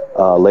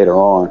later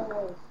on.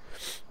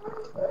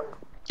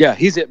 Yeah,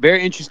 he's a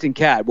very interesting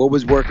cat. What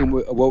was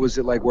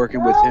it like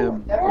working with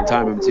him on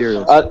Time and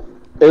Materials?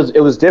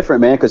 It was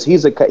different, man, because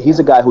he's a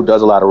guy who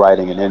does a lot of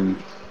writing, and then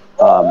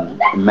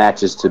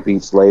matches to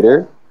beats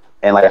later.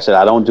 And like I said,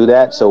 I don't do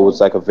that, so it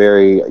was like a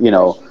very, you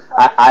know,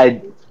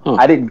 I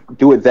didn't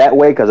do it that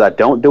way because I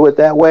don't do it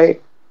that way,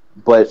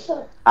 but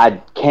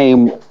I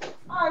came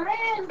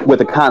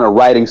with a kind of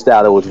writing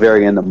style that was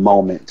very in the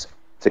moment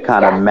to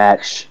kind of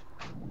match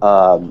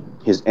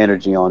his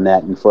energy on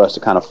that, and for us to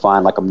kind of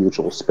find like a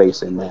mutual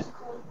space in that.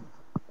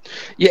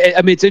 Yeah,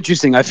 I mean, it's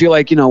interesting. I feel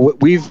like, you know,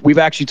 we've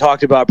actually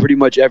talked about pretty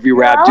much every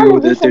rap duo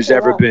that there's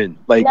ever been.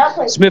 Like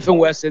Smith and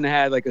Wesson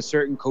had like a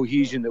certain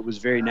cohesion that was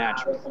very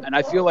natural, and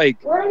I feel like,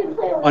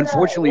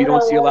 unfortunately, you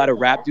don't see a lot of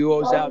rap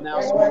duos out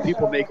now. So when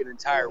people make an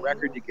entire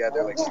record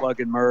together, like Slug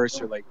and Merce,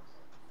 or like,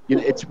 you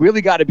know, it's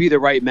really got to be the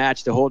right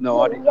match to hold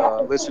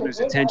the listener's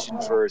attention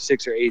for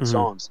 6 or 8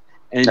 songs.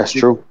 And that's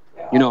true.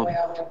 You know,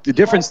 the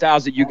different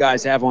styles that you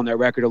guys have on that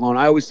record alone.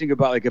 I always think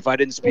about, like, if I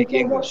didn't speak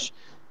English,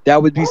 that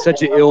would be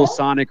such an ill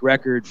sonic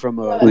record from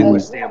a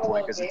linguist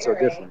standpoint because it's so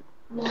different.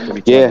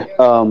 Yeah,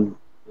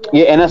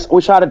 and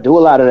we try to do a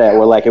lot of that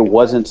where like it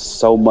wasn't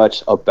so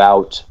much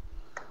about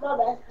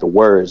the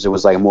words; it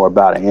was like more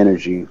about an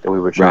energy that we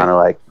were trying to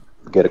like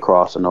get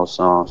across in those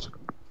songs.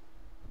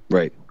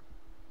 Right.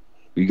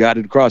 You got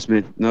it across,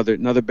 man.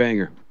 Another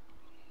banger.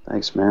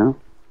 Thanks, man.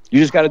 You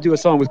just got to do a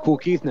song with Kool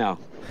Keith now.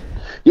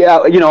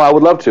 Yeah, you know, I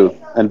would love to.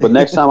 But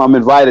next time I'm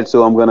invited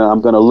to, I'm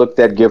gonna look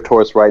that gift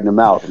horse right in the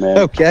mouth, man.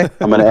 Okay.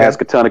 I'm gonna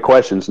ask a ton of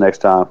questions next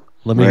time.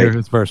 Let me hear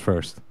his verse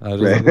first.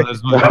 Right.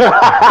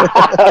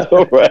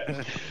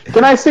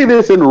 Can I see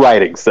this in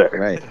writing, sir?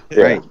 Right.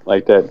 Yeah, right.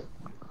 Like that.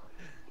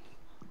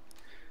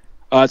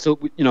 So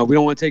you know, we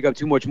don't want to take up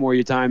too much more of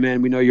your time,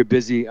 man. We know you're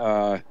busy.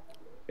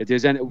 If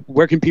there's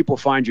where can people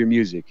find your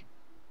music?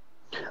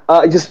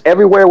 Just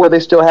everywhere where they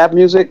still have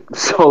music.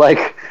 So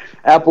like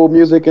Apple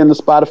Music and the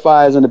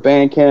Spotify's and the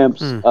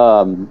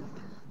Bandcamps.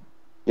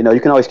 You know,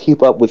 you can always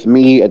keep up with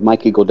me at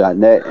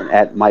MikeEagle.net and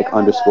at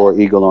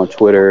Mike_Eagle on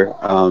Twitter.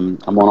 I'm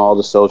on all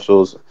the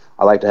socials.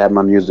 I like to have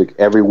my music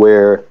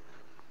everywhere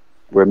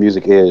where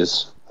music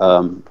is.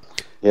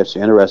 If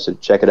you're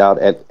interested, check it out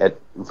at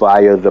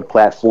via the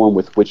platform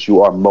with which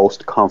you are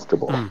most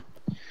comfortable.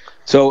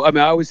 So, I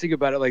mean, I always think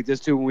about it like this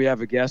too. When we have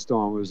a guest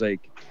on, it was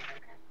like,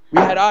 we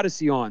had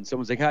Odyssey on.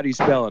 Someone's like, how do you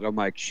spell it? I'm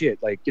like, shit,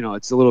 like, you know,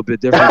 it's a little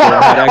bit different than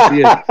how it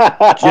actually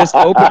is. Just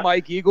open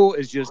Mike Eagle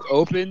is just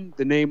open,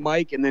 the name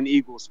Mike, and then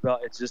Eagle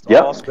spell. It's just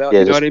all spelled.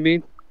 You know what I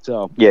mean?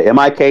 So yeah,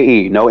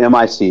 M-I-K-E, no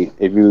M-I-C.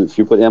 If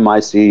you put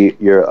M-I-C,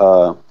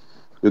 you'll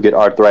get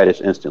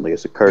arthritis instantly.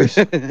 It's a curse.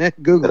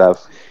 Google.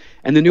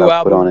 And the new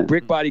album,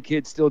 Brick Body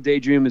Kid, Still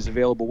Daydream, is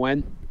available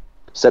when?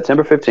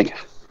 September 15th.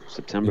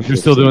 September 15th. You're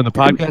still doing the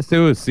podcast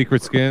too? Is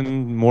Secret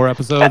Skin more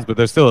episodes? But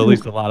there's still at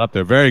least a lot up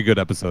there. Very good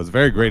episodes.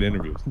 Very great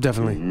interviews.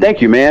 Definitely.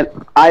 Thank you, man.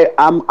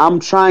 I'm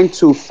trying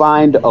to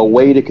find a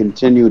way to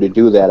continue to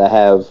do that. I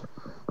have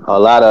a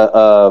lot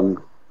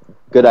of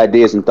good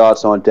ideas and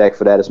thoughts on deck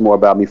for that. It's more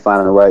about me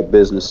finding the right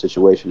business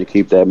situation to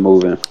keep that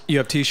moving. You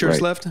have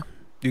T-shirts left?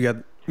 You got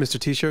Mr.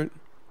 T-shirt?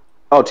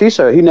 Oh,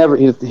 T-shirt.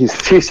 His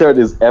T-shirt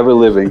is ever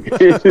living.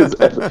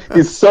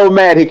 He's so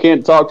mad he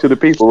can't talk to the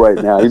people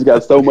right now. He's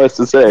got so much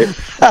to say.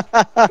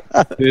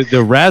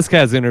 The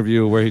Razkaz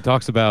interview where he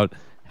talks about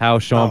how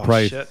Sean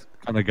Price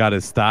kind of got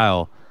his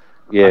style.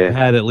 Yeah. I've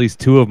had at least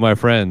 2 of my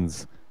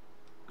friends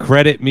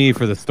credit me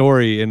for the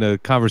story in a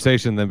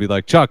conversation, then be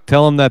like, Chuck,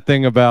 tell him that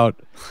thing about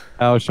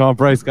how Sean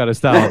Price got his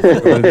style.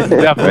 It's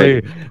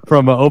definitely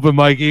from an Open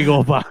Mike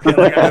Eagle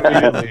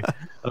podcast.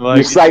 Like,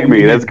 you cite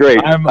me. That's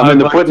great. I'm in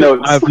the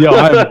footnotes.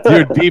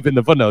 You're deep in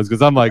the footnotes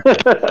because I'm like,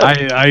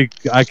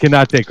 I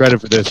cannot take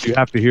credit for this. You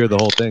have to hear the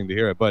whole thing to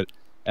hear it. But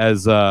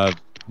as you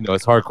know,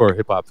 as hardcore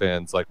hip hop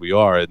fans like we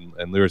are,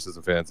 and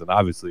lyricism fans, and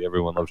obviously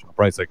everyone loves Sean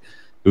Price. Like,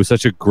 it was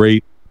such a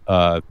great,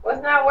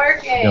 what's not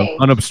working?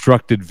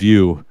 Unobstructed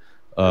view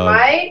of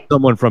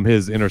someone from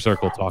his inner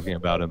circle talking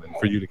about him, and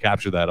for you to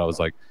capture that, I was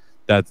like,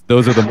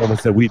 those are the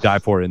moments that we die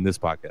for in this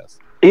podcast.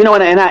 You know,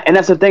 and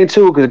that's the thing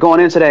too, because going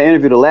into that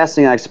interview, the last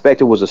thing I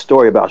expected was a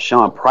story about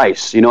Sean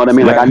Price. You know what I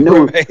mean? Like, I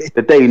knew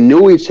that they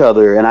knew each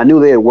other, and I knew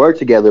they had worked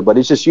together. But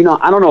it's just, you know,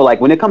 I don't know. Like,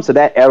 when it comes to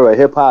that era of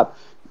hip hop,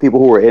 people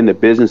who were in the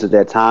business at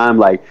that time,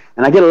 like,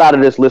 and I get a lot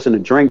of this listening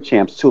to Drink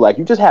Champs too. Like,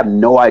 you just have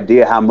no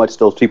idea how much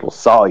those people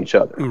saw each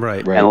other,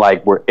 right? And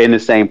like, were in the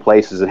same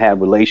places and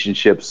had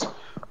relationships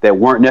that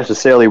weren't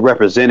necessarily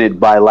represented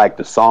by like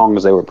the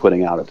songs they were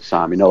putting out at the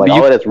time. You know, like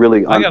all of that's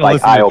really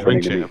like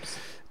eye-opening to me.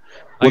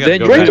 Well,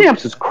 then Drink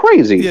Champs is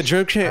crazy. Yeah,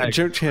 Drink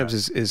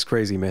Champs is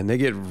crazy, man. They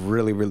get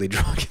really, really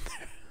drunk in there.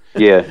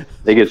 Yeah,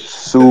 they get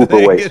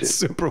super wasted. Get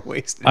super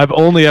wasted. I've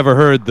only ever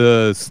heard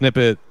the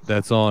snippet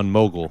that's on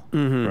Mogul,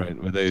 right?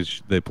 Where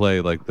they play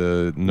like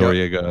the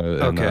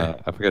Noriega and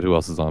I forget who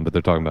else is on, but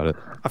they're talking about it.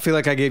 I feel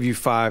like I gave you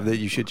 5 that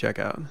you should check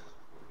out.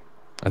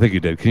 I think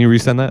you did. Can you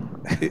resend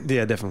that?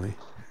 Yeah, definitely.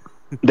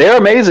 They're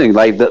amazing.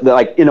 Like,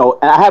 like, you know,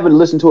 I haven't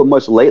listened to it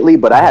much lately,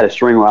 but I had a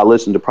string where I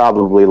listened to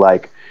probably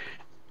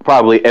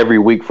every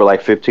week for like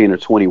 15 or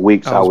 20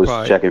 weeks. I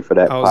was checking for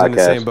that podcast. I was in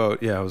the same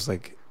boat. Yeah, I was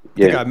like,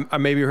 I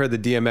maybe heard the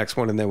DMX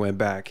one and then went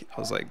back. I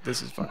was like,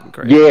 this is fucking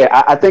crazy.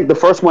 Yeah, I think the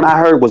first one I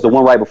heard was the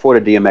one right before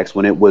the DMX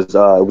when it was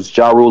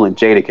Ja Rule and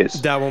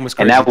Jadakiss. That one was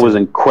crazy. And that was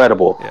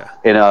incredible. Yeah.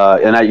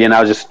 And I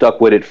was just stuck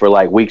with it for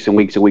like weeks and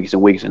weeks and weeks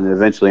and weeks, and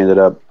eventually ended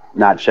up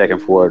not checking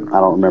for it. I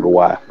don't remember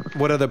why.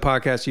 What other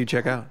podcasts do you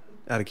check out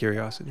of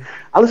curiosity?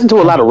 I listen to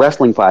a lot of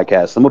wrestling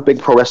podcasts. I'm a big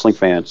pro wrestling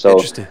fan. So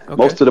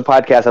most of the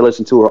podcasts I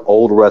listen to are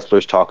old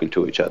wrestlers talking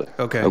to each other.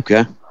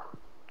 Okay.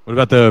 What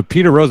about the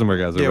Peter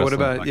Rosenberg guys? Yeah, what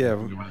about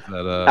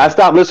I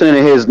stopped listening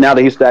to his now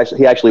that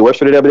he actually works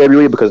for the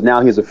WWE because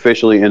now he's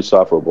officially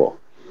insufferable.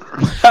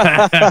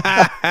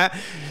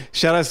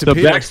 Shout outs to the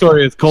Peter. The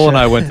backstory is Cole and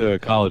I went to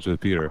college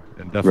with Peter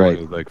and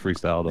definitely like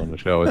freestyled on the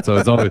show. And so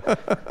it's always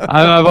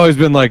I've always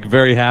been like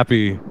very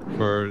happy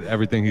for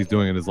everything he's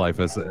doing in his life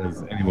as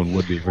anyone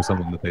would be for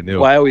someone that they knew.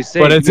 Well, I always say,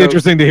 but it's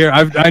interesting to hear.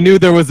 I knew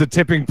there was a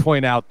tipping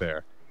point out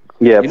there.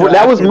 Yeah,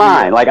 that was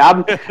mine. Like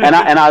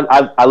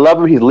I love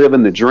him. He's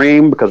living the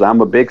dream because I'm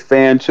a big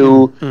fan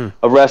too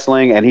of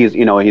wrestling, and he's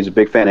a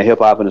big fan of hip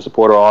hop and a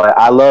supporter of all that.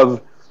 I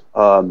love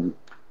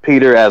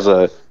Peter as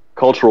a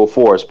cultural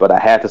force, but I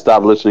had to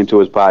stop listening to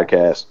his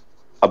podcast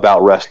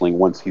about wrestling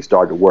once he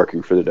started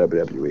working for the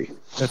WWE.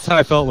 That's how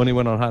I felt when he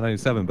went on Hot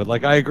 97. But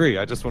like, I agree.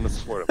 I just want to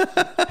support him.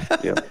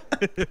 Yeah.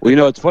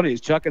 Well, it's funny.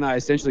 Chuck and I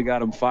essentially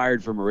got him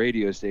fired from a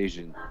radio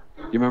station.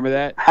 You remember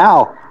that?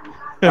 How?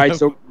 All right,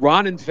 so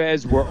Ron and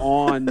Fez were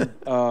on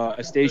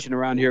a station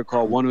around here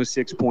called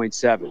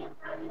 106.7.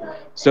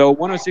 So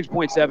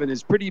 106.7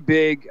 is pretty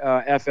big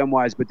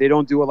FM-wise, but they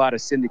don't do a lot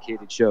of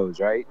syndicated shows,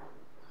 right?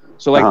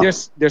 So like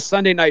their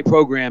Sunday night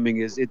programming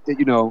is,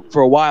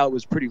 for a while it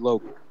was pretty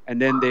local,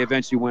 and then they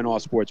eventually went all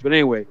sports. But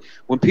anyway,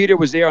 when Peter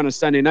was there on a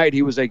Sunday night,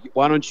 he was like,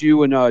 why don't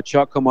you and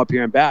Chuck come up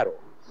here and battle?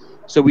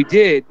 So we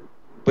did,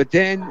 but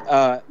then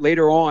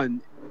later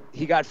on,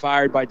 he got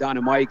fired by Don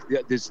and Mike, the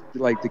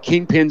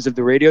kingpins of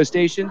the radio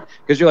station,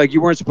 because you're like, you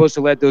weren't supposed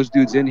to let those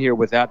dudes in here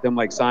without them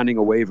like signing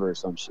a waiver or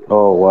some shit.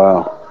 Oh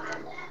wow!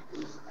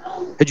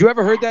 Had you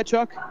ever heard that,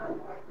 Chuck?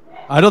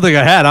 I don't think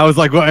I had. I was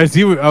like, I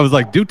was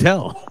like, do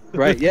tell.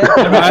 Right? Yeah.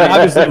 I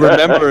obviously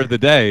remember the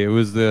day. It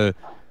was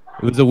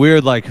a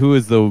weird like, who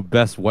is the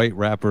best white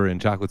rapper in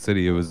Chocolate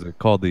City? It was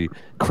called the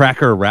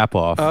Cracker Rap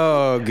Off.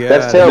 Oh god,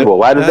 that's terrible.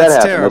 Why does that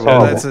happen? Terrible.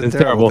 That's it's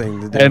terrible. Thing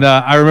to do. And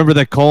I remember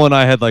that Cole and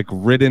I had like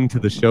ridden to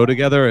the show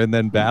together and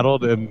then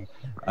battled. And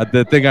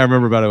the thing I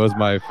remember about it was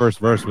my first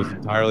verse was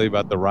entirely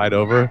about the ride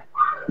over.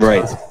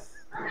 Right.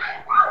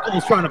 I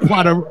was trying to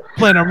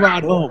plan a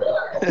ride home.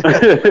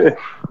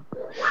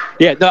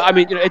 Yeah. No, I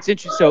mean, it's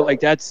interesting. So like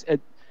that's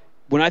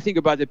when I think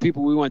about the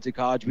people we went to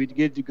college, we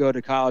get to go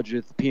to college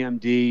with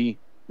PMD,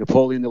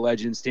 Napoleon the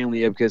Legend,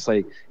 Stanley Ipkiss.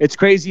 Like, it's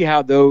crazy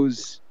how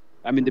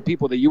the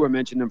people that you were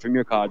mentioning from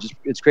your college,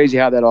 it's crazy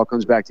how that all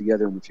comes back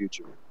together in the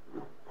future.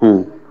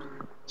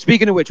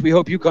 Speaking of which, we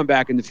hope you come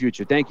back in the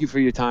future. Thank you for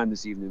your time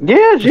this evening.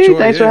 Yeah,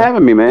 thanks for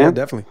having me, man. Yeah,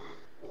 definitely.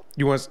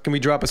 Can we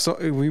drop a song?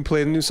 Can we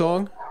play the new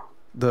song?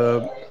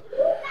 The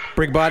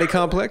Brick Body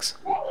Complex?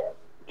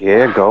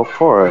 Yeah, go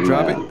for it,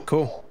 Drop man. it?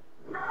 Cool.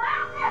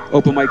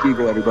 Open Mike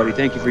Eagle, everybody.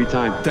 Thank you for your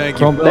time. Thank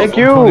you. Thank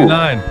you.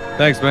 29.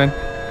 Thanks, man.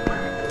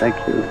 Thank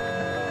you.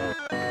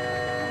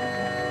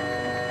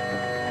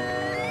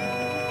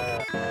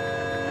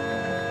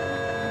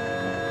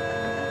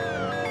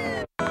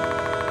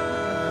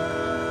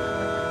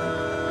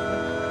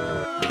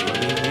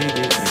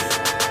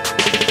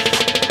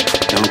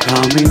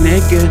 Call me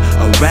nigga,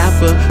 a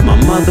rapper. My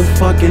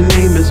motherfucking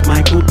name is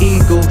Michael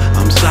Eagle.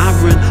 I'm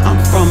sovereign,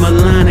 I'm from a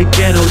line of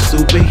ghetto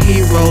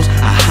superheroes.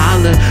 I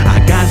holler,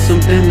 I got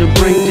something to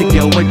bring to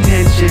your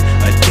attention.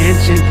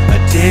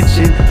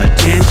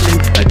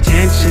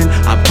 Attention.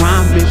 I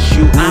promise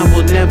you I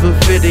will never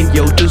fit in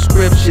your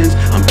descriptions.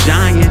 I'm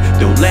giant,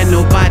 don't let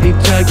nobody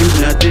tell you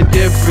nothing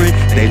different.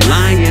 They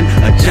lying,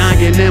 a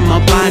giant in my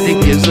body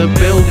is a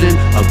building.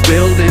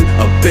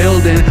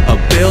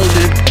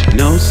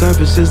 No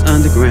surfaces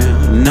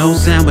underground, no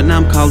sound when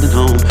I'm calling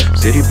home.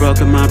 City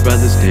broken my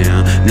brothers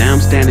down, now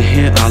I'm standing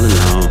here all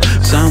alone.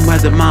 Some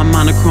weather my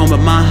monochrome but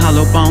my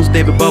hollow bones.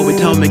 David Bowie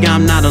told me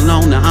I'm not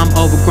alone. Now I'm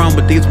overgrown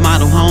with these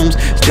model homes.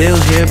 Still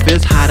here if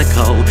it's hot or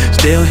cold,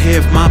 still here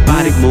if my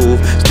body move.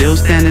 Still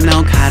standing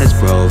on Cottage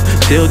Grove,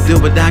 still do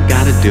what I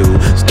gotta do.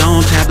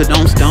 Stone tablet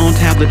on stone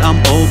tablet, I'm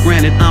old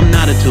granted, I'm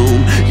not a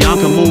tomb. Y'all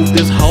can move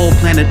this whole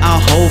planet,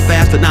 I'll hold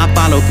fast and I'll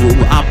follow through,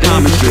 I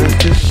promise you.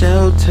 The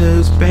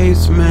shelters,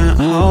 basement,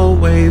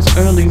 always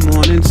early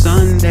morning,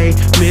 Sunday,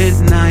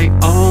 midnight,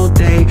 all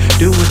day.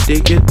 Do what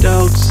the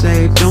adults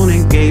say, don't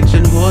engage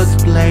in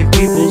horseplay.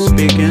 People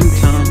speak in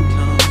tongues.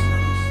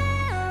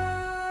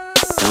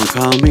 Don't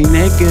call me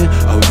nigga,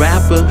 a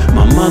rapper.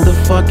 My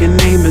motherfucking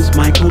name is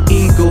Michael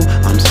Eagle.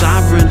 I'm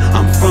sovereign,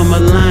 I'm from a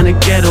line of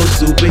ghetto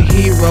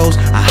superheroes.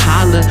 I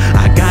holler,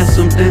 I got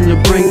something to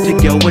bring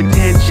to your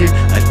attention.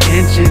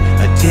 Attention,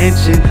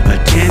 attention,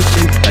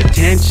 attention,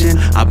 attention.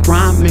 I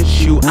promise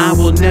you I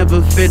will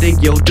never fit in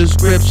your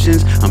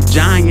descriptions. I'm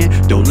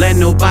giant, don't let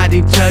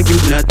nobody tell you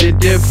nothing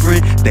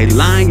different. They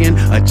lying,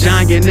 a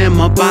giant in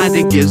my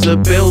body is a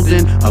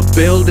building, a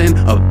building,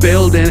 a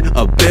building,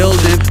 a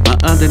building. My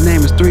other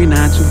name is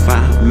 3925.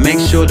 Make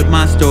sure that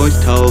my story's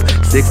told.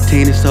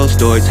 16 is so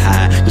stories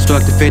high.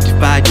 Constructed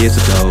 55 years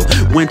ago.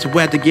 Winter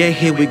weather, yeah,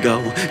 here we go.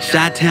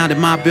 Shot town in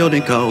my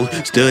building code.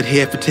 Stood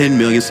here for 10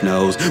 million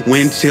snows.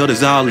 Wind chilled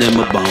is all in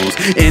my bones.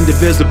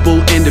 Indivisible,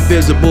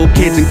 indivisible.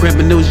 Kids and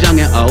criminals, young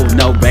and old.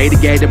 No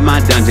radiated my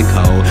dungeon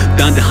code.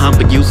 Thunder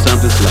humping you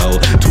something slow.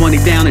 20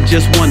 down and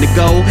just one to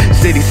go.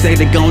 City say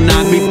they gon'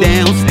 knock me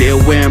down. Still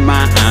wearing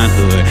my iron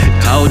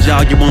hood. Told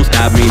y'all you won't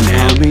stop me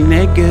now. Call me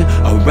nigga,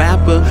 a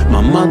rapper.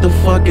 My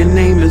motherfucking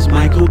name is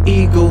Michael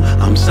Eagle.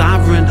 I'm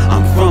sovereign,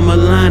 I'm from a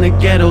line of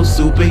ghetto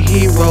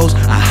superheroes.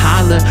 I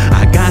holler,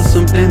 I got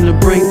something to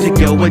bring to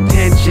your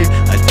attention.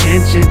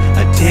 Attention,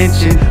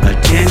 attention,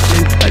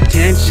 attention,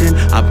 attention.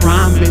 I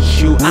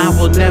promise you I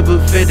will never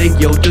fit in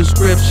your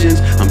descriptions.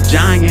 I'm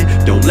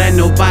giant, don't let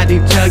nobody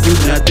tell you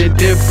nothing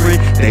different.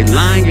 They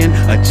lying,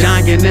 a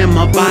giant in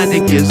my body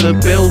is a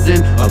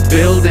building, a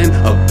building,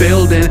 a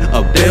building,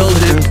 a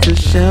building. The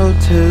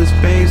shelters,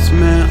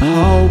 basement,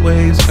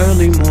 hallways,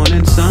 early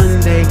morning,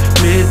 Sunday,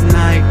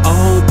 midnight,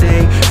 all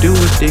day. Do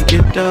what they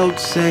get don't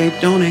say.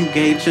 Don't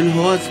engage in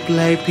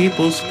horseplay.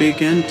 People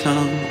speak in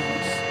tongues.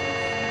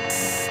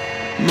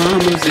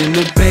 Mama's in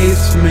the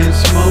basement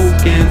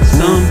smoking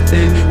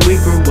something. We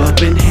grew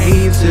up in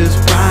hazes,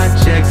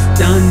 projects,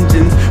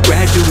 dungeons,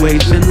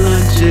 graduation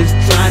lunches.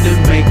 Try to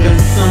make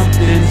us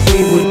something,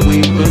 see what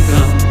we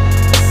become.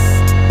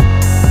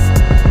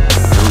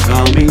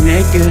 Call me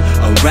nigga,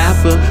 a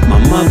rapper. My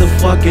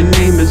motherfucking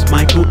name is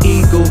Michael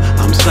Eagle.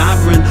 I'm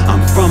sovereign,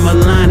 I'm from a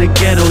line of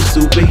ghetto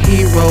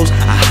superheroes.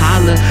 I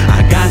holler,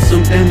 I got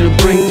something to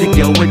bring to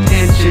your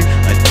attention.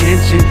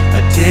 Attention,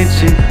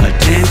 attention,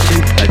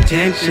 attention,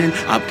 attention.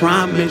 I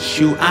promise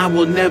you I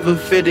will never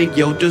fit in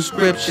your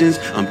descriptions.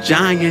 I'm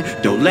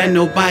giant, don't let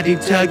nobody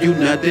tell you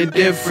nothing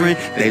different.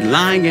 They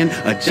lying,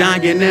 a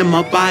giant in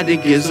my body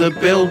is a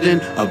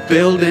building, a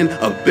building,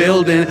 a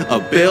building, a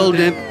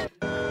building.